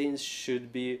those things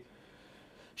should be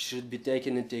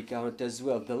taken into account as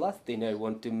well. The last thing I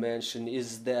want to mention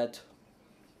is that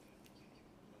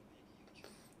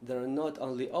there are not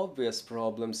only obvious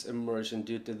problems emerging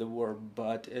due to the war,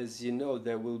 but as you know,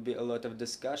 there will be a lot of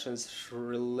discussions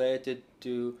related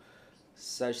to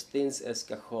such things as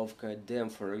Kakhovka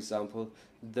Dam, for example.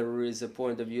 There is a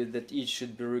point of view that it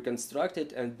should be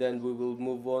reconstructed and then we will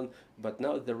move on, but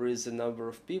now there is a number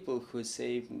of people who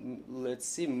say, let's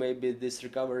see, maybe this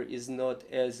recovery is not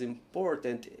as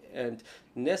important and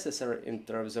necessary in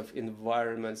terms of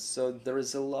environment. So there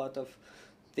is a lot of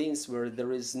things where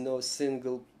there is no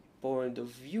single point of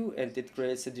view, and it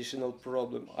creates additional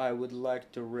problem. I would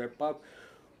like to wrap up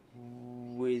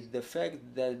with the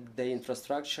fact that the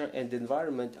infrastructure and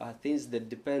environment are things that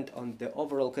depend on the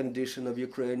overall condition of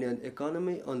Ukrainian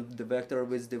economy, on the vector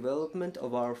of its development,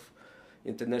 of our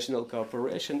international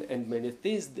cooperation, and many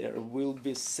things there will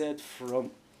be set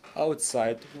from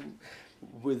outside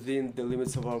within the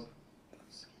limits of our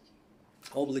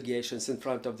obligations in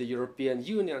front of the European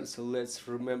Union. So let's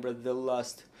remember the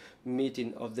last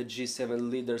meeting of the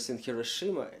G7 leaders in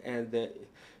Hiroshima and the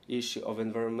issue of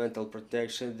environmental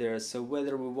protection there. So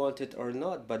whether we want it or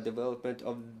not, but development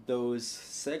of those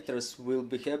sectors will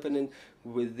be happening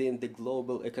within the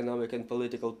global economic and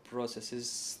political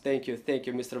processes. Thank you,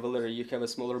 Mr. Valerii. You have a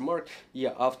small remark?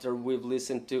 Yeah, after we've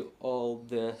listened to all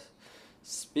the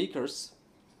speakers,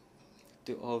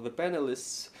 to all the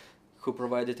panelists who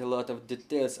provided a lot of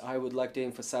details, I would like to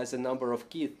emphasize a number of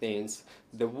key things.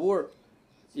 The war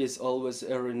is always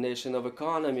a ruination of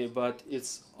economy, but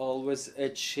it's always a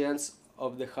chance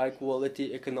of the high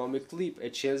quality economic leap, a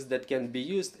chance that can be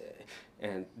used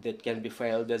and that can be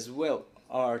failed as well.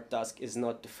 Our task is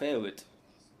not to fail it.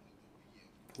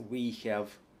 We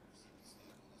have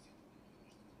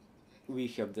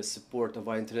the support of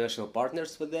our international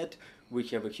partners for that. We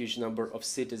have a huge number of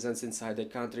citizens inside the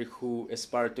country who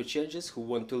aspire to changes, who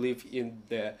want to live in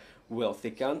the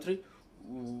wealthy country.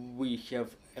 We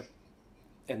have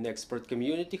an expert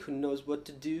community who knows what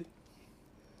to do,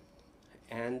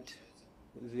 and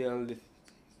the only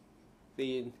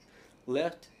thing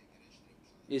left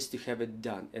is to have it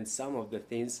done, and some of the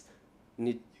things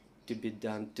need to be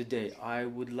done today. I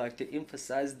would like to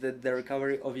emphasize that the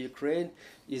recovery of Ukraine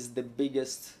is the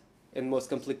biggest and most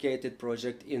complicated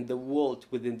project in the world.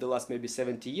 Within the last maybe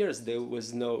 70 years, there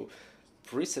was no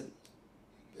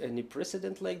any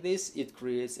precedent like this. It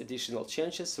creates additional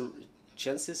chances,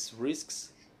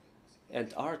 risks,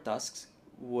 and our task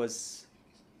was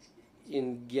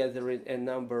in gathering a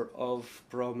number of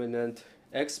prominent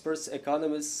experts,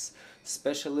 economists,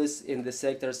 specialists in the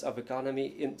sectors of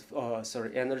economy,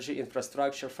 energy,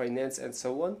 infrastructure, finance, and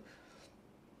so on.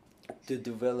 to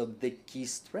develop the key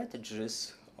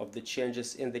strategies of the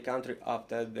changes in the country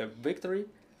after the victory,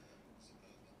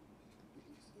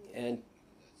 and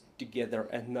together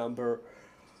a number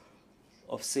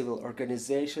of civil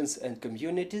organizations and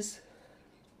communities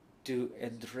to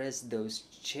address those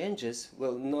changes.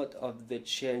 Well, not of the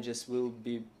changes will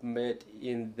be made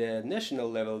in the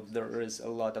national level. There is a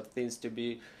lot of things to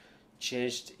be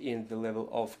changed in the level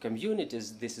of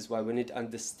communities. This is why we need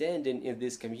understanding in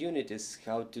these communities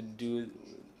how to do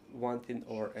one thing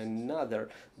or another.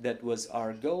 That was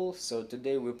our goal. So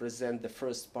today we present the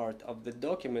first part of the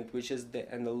document, which is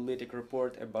the analytic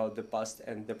report about the past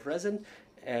and the present.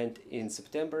 And in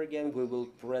September again, we will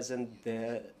present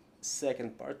the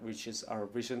second part, which is our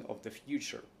vision of the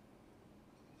future.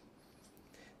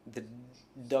 The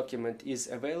document is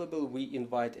available. We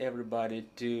invite everybody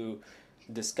to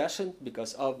discussion,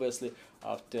 because obviously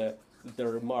after the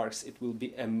remarks it will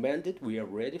be amended. We are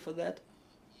ready for that,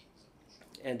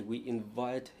 and we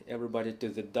invite everybody to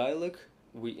the dialogue.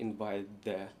 We invite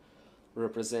the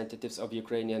representatives of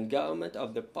Ukrainian government,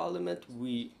 of the parliament.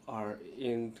 We are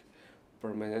in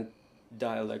permanent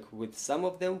dialogue with some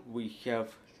of them. We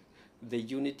have the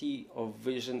unity of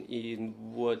vision in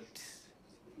what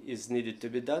is needed to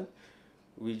be done.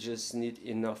 We just need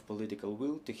enough political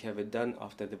will to have it done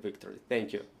after the victory.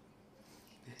 Thank you.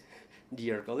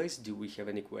 Dear colleagues, do we have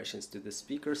any questions to the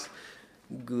speakers?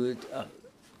 Good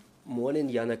morning,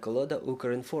 Yana Koloda,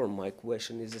 Ukrinform. My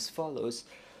question is as follows.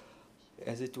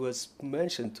 As it was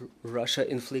mentioned, Russia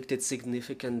inflicted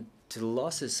significant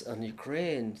losses on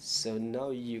Ukraine. So now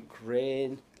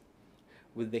Ukraine,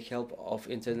 with the help of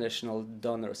international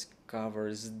donors,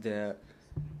 covers the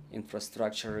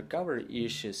infrastructure recovery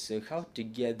issues. So how to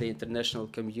get the international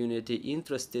community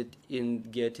interested in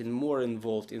getting more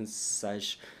involved in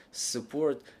such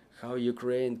support, how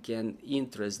Ukraine can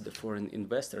interest the foreign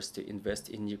investors to invest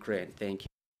in Ukraine. Thank you.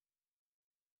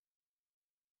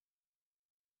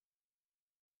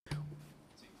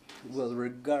 Well,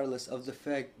 regardless of the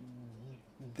fact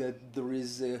that there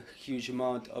is a huge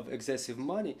amount of excessive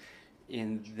money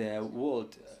in the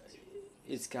world,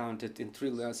 it's counted in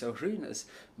trillions of hryvnias,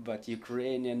 but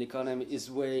Ukrainian economy is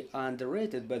way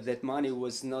underrated, but that money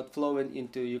was not flowing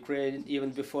into Ukraine even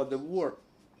before the war.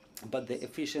 But the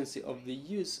efficiency of the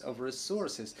use of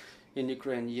resources in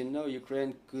Ukraine,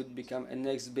 Ukraine could become a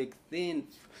next big thing,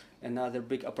 another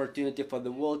big opportunity for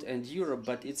the world and Europe,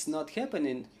 but it's not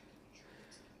happening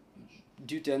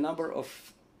due to a number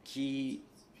of key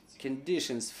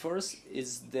conditions. First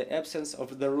is the absence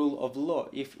of the rule of law.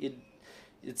 If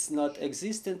it's not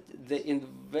existent, the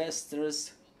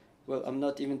investors, well, I'm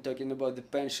not even talking about the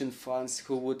pension funds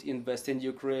who would invest in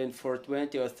Ukraine for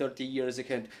 20 or 30 years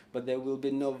ahead, but there will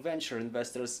be no venture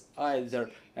investors either.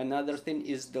 Another thing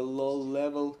is the low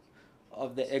level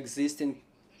of the existing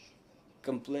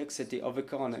complexity of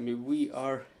economy. We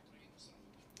are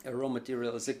a raw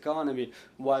materials economy.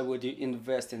 Why would you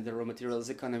invest in the raw materials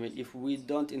economy if we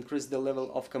don't increase the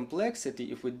level of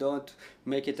complexity? If we don't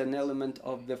make it an element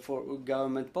of the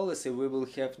government policy, we will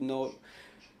have no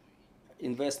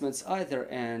investments either,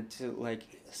 and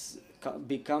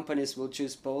big companies will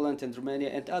choose Poland and Romania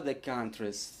and other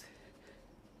countries.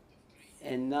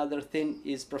 Another thing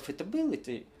is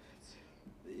profitability.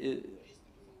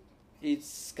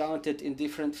 It's counted in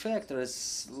different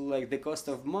factors, like the cost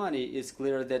of money. It's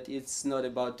clear that it's not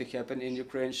about to happen in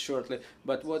Ukraine shortly,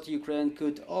 but what Ukraine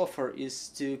could offer is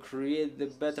to create the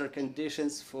better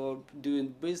conditions for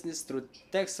doing business through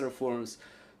tax reforms,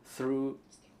 through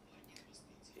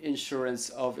insurance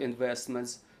of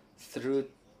investments, through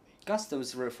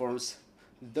customs reforms,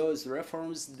 those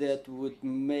reforms that would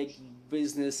make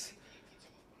business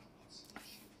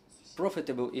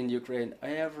profitable in Ukraine.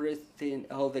 Everything,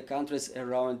 all the countries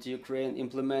around Ukraine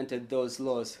implemented those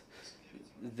laws.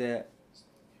 The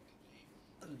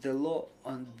law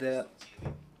on the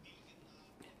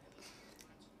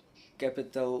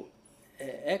capital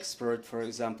export, for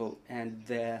example, and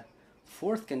the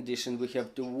fourth condition we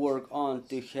have to work on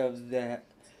to have the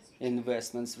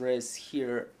investments raised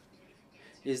here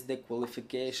is the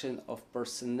qualification of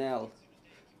personnel,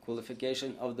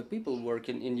 qualification of the people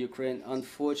working in Ukraine.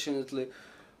 Unfortunately,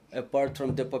 apart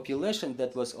from the population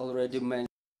that was already mentioned,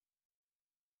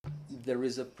 there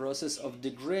is a process of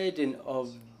degrading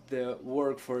of the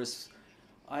workforce.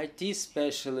 IT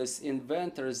specialists,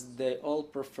 inventors, they all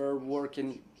prefer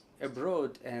working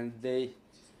abroad, and they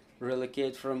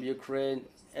relocate from Ukraine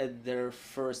at their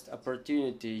first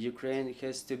opportunity. Ukraine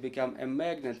has to become a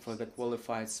magnet for the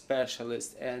qualified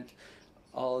specialists, and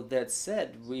all that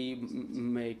said, we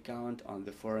may count on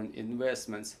the foreign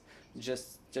investments.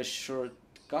 Just a short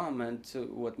comment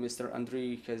what Mr. Andrei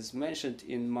has mentioned.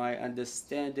 In my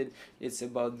understanding, it's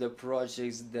about the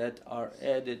projects that are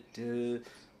added to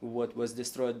what was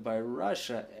destroyed by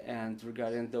Russia, and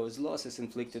regarding those losses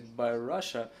inflicted by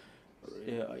Russia,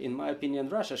 in my opinion,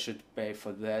 Russia should pay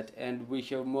for that, and we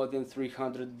have more than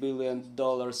 $300 billion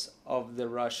of the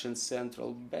Russian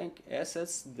central bank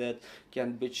assets that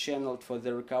can be channeled for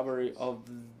the recovery of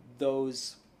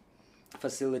those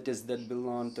facilities that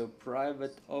belong to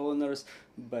private owners,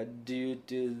 but due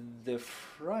to the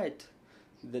fright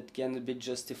that can be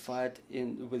justified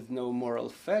with no moral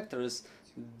factors,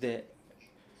 the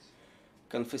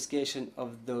confiscation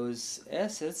of those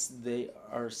assets, they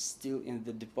are still in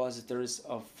the depositories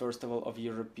of, first of all, of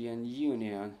European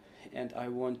Union. And I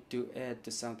want to add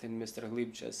to something Mr.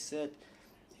 Glib just said.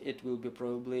 It will be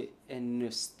probably a new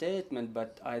statement,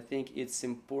 but I think it's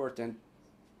important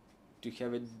to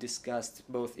have it discussed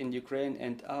both in Ukraine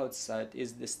and outside,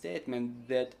 is the statement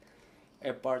that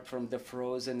apart from the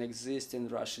frozen existing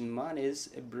Russian monies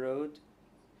abroad,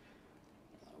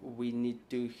 we need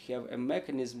to have a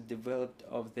mechanism developed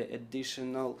of the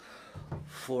additional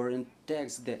foreign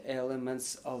tax, the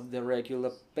elements of the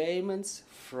regular payments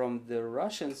from the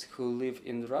Russians who live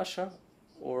in Russia,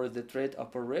 or the trade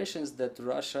operations that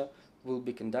Russia will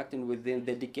be conducting within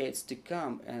the decades to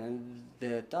come. And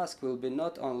the task will be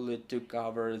not only to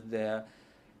cover the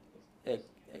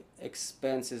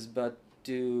expenses, but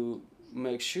to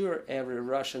make sure every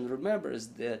Russian remembers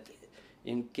that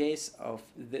in case of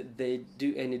they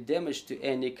do any damage to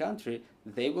any country,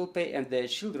 they will pay and their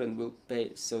children will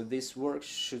pay. So this work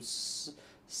should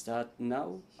start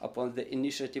now upon the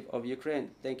initiative of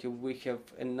Ukraine. Thank you. We have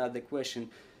another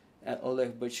question.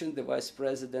 Oleg Bachun, the Vice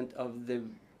President of the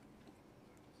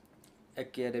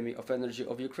Academy of Energy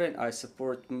of Ukraine. I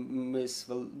support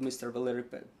Mr. Valerii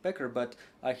Pekar, but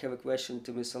I have a question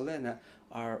to Ms. Olena.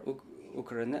 Are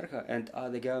Ukrenergo and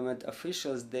other government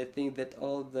officials, they think that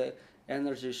all the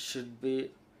energy should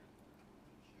be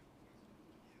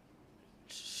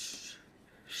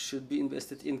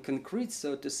invested in concrete,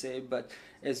 so to say, but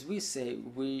as we say,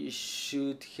 we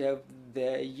should have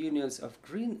the unions of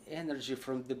green energy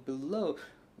from the below.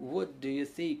 What do you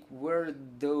think, where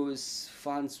those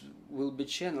funds will be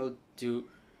channeled to?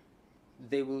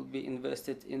 They will be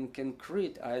invested in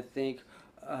concrete, I think.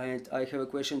 And I have a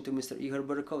question to Mr. Igor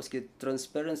Barakovsky.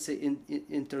 Transparency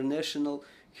International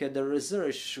had a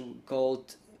research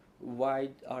called "Why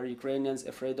Are Ukrainians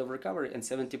Afraid of Recovery?" and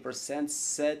 70%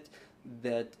 said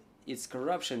that it's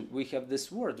corruption. We have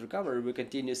this word recovery. We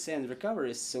continue saying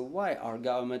recovery. So why are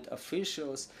government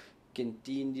officials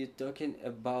continue talking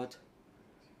about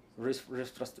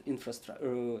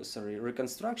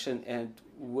reconstruction, and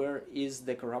where is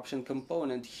the corruption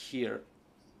component here?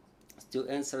 To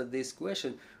answer this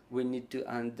question, we need to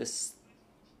understand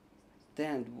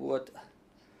what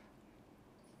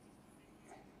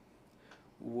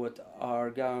our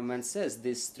government says.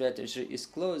 This strategy is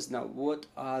closed now. What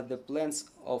are the plans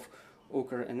of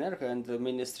Ukrenergo and the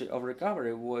Ministry of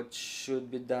Recovery? What should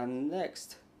be done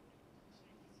next?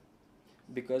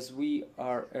 Because we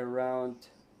are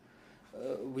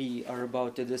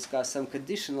about to discuss some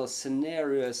conditional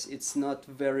scenarios. It's not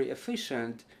very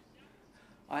efficient.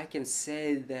 I can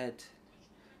say that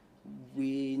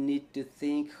we need to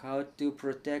think how to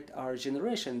protect our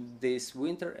generation this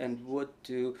winter and what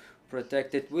to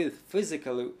protect it with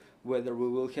physically, whether we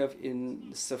will have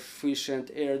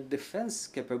insufficient air defense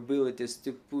capabilities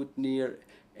to put near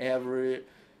every,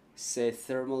 say,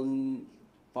 thermal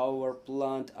power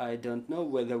plant. I don't know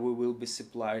whether we will be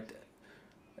supplied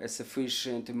a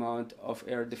sufficient amount of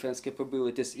air defense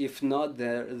capabilities. If not,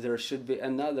 there should be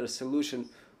another solution.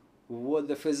 What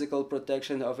the physical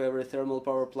protection of every thermal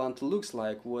power plant looks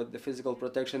like, what the physical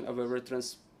protection of every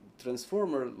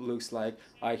transformer looks like.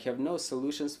 I have no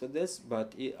solutions for this,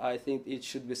 but I think it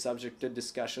should be subject to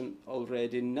discussion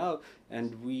already now,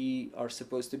 and we are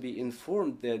supposed to be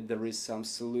informed that there is some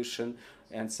solution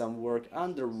and some work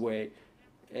underway.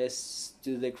 As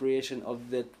to the creation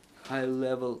of that high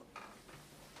level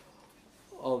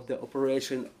of the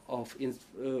operation of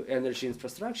energy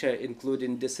infrastructure,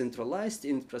 including decentralized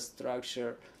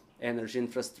infrastructure, energy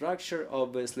infrastructure,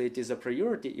 obviously it is a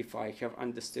priority. If I have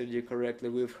understood you correctly,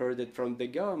 we've heard it from the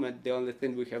government. The only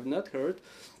thing we have not heard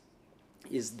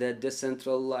is that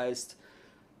decentralized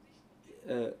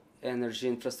energy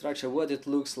infrastructure, what it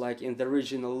looks like in the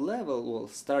regional level, well,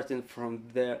 starting from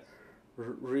the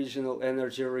regional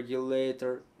energy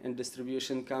regulator and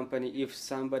distribution company. If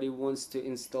somebody wants to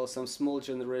install some small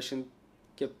generation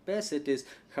capacities,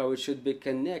 how it should be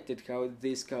connected, how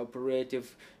this cooperative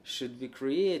should be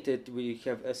created. We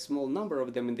have a small number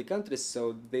of them in the country, so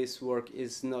this work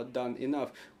is not done enough.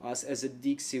 Us as a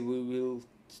Dixie, we will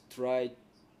try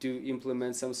to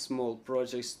implement some small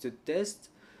projects to test,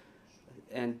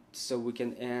 and so we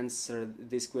can answer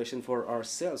this question for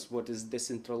ourselves: what is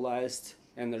decentralized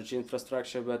energy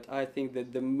infrastructure? But I think that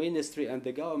the ministry and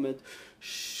the government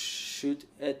should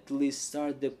at least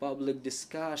start the public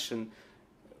discussion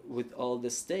with all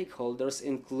the stakeholders,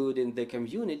 including the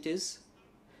communities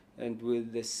and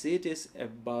with the cities,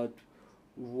 about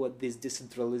what this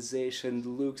decentralization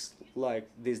looks like,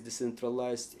 this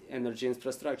decentralized energy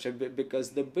infrastructure,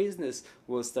 because the business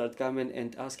will start coming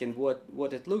and asking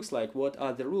what it looks like, what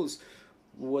are the rules,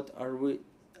 what are we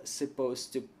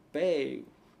supposed to pay,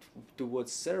 to what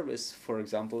service, for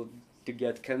example, to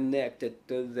get connected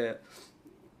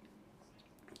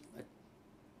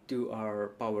to our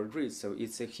power grid. So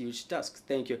it's a huge task.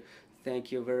 Thank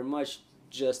you very much.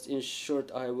 Just in short,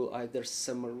 I will either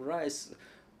summarize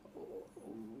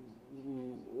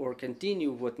or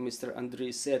continue what Mr.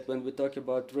 Andrei said. When we talk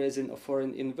about raising of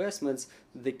foreign investments,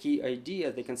 the key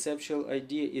idea, the conceptual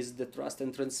idea, is the trust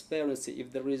and transparency.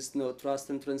 If there is no trust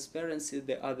and transparency,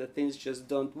 the other things just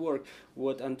don't work.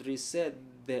 What Andrei said,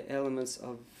 the elements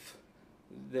of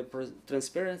the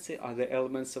transparency are the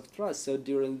elements of trust. So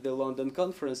during the London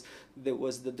conference, there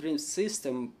was the dream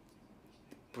system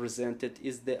presented,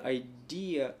 is the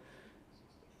idea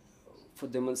for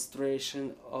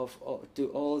demonstration of to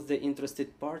all the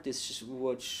interested parties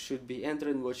what should be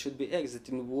entering, what should be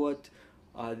exiting, what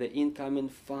are the incoming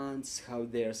funds, how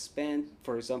they are spent.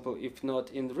 For example, if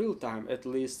not in real time, at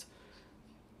least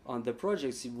on the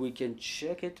projects we can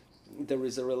check it. There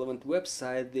is a relevant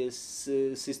website. This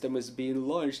system is being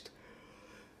launched.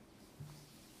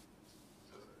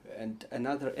 And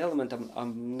another element,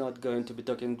 I'm not going to be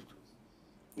talking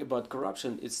about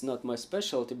corruption, it's not my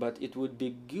specialty, but it would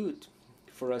be good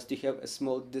for us to have a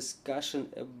small discussion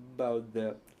about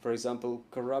the, for example,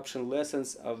 corruption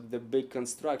lessons of the big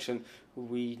construction.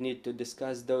 We need to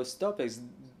discuss those topics.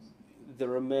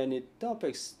 There are many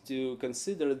topics to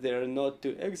consider there, not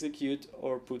to execute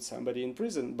or put somebody in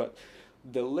prison, but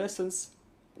the lessons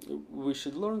we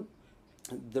should learn.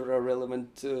 There are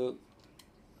relevant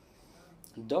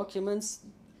documents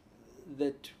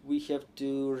that we have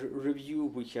to review,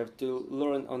 we have to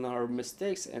learn on our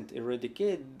mistakes and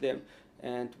eradicate them.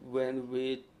 And when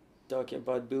we talk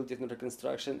about building,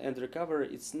 reconstruction and recovery,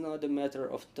 it's not a matter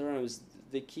of terms.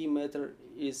 The key matter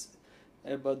is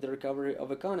about the recovery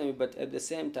of economy, but at the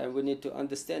same time we need to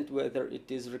understand whether it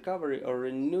is recovery or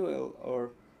renewal,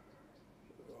 or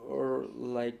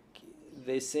like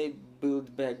they say,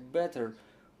 build back better.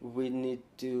 We need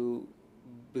to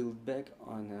build back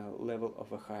on a level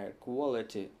of a higher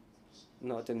quality,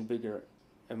 not in bigger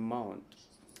amount.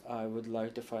 I would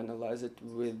like to finalize it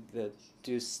with the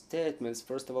two statements.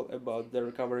 First of all, about the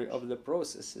recovery of the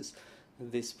processes.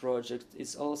 This project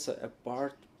is also a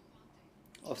part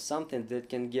of something that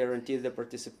can guarantee the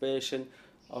participation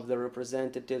of the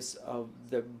representatives of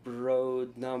the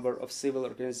broad number of civil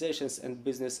organizations and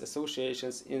business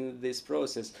associations in this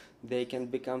process. They can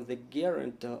become the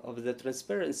guarantor of the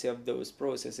transparency of those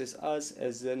processes. Us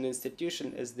as an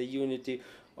institution, as the Unity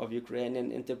of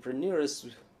Ukrainian Entrepreneurs,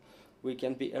 we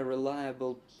can be a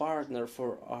reliable partner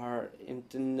for our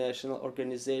international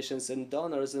organizations and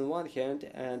donors on one hand,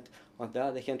 and on the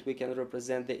other hand we can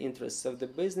represent the interests of the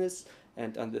business,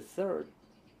 and on the third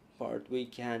part we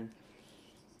can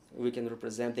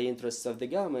represent the interests of the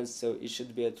government. So it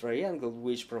should be a triangle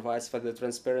which provides for the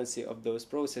transparency of those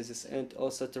processes. And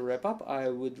also, to wrap up, I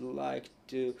would like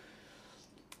to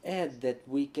add that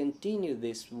we continue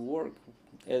this work.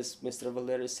 As Mr.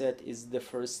 Valerii said, is the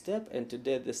first step, and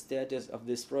today the status of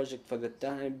this project for the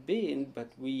time being, but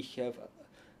we have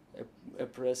a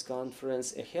press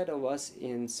conference ahead of us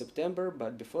in September.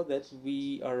 But before that,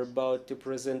 we are about to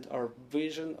present our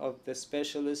vision of the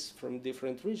specialists from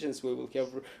different regions. We will have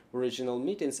regional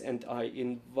meetings, and I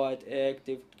invite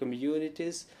active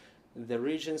communities, the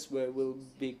regions where we'll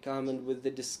be coming with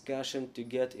the discussion, to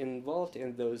get involved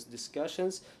in those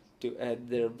discussions, to add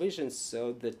their visions,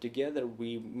 so that together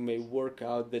we may work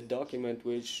out the document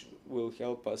which will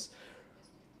help us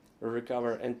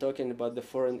recover. And talking about the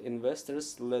foreign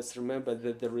investors, let's remember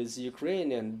that there is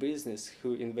Ukrainian business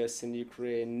who invests in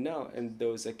Ukraine now, and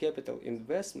those are capital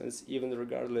investments, even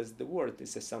regardless of the war.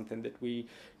 This is something that we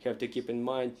have to keep in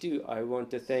mind too. I want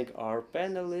to thank our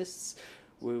panelists.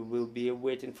 We will be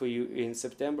waiting for you in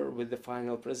September with the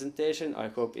final presentation, I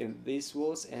hope in these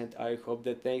walls, and I hope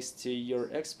that thanks to your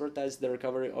expertise, the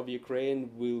recovery of Ukraine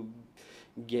will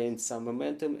gained some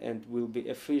momentum and will be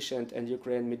efficient, and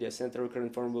Ukraine Media Center Ukraine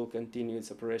Forum will continue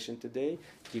its operation today.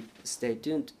 Stay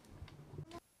tuned.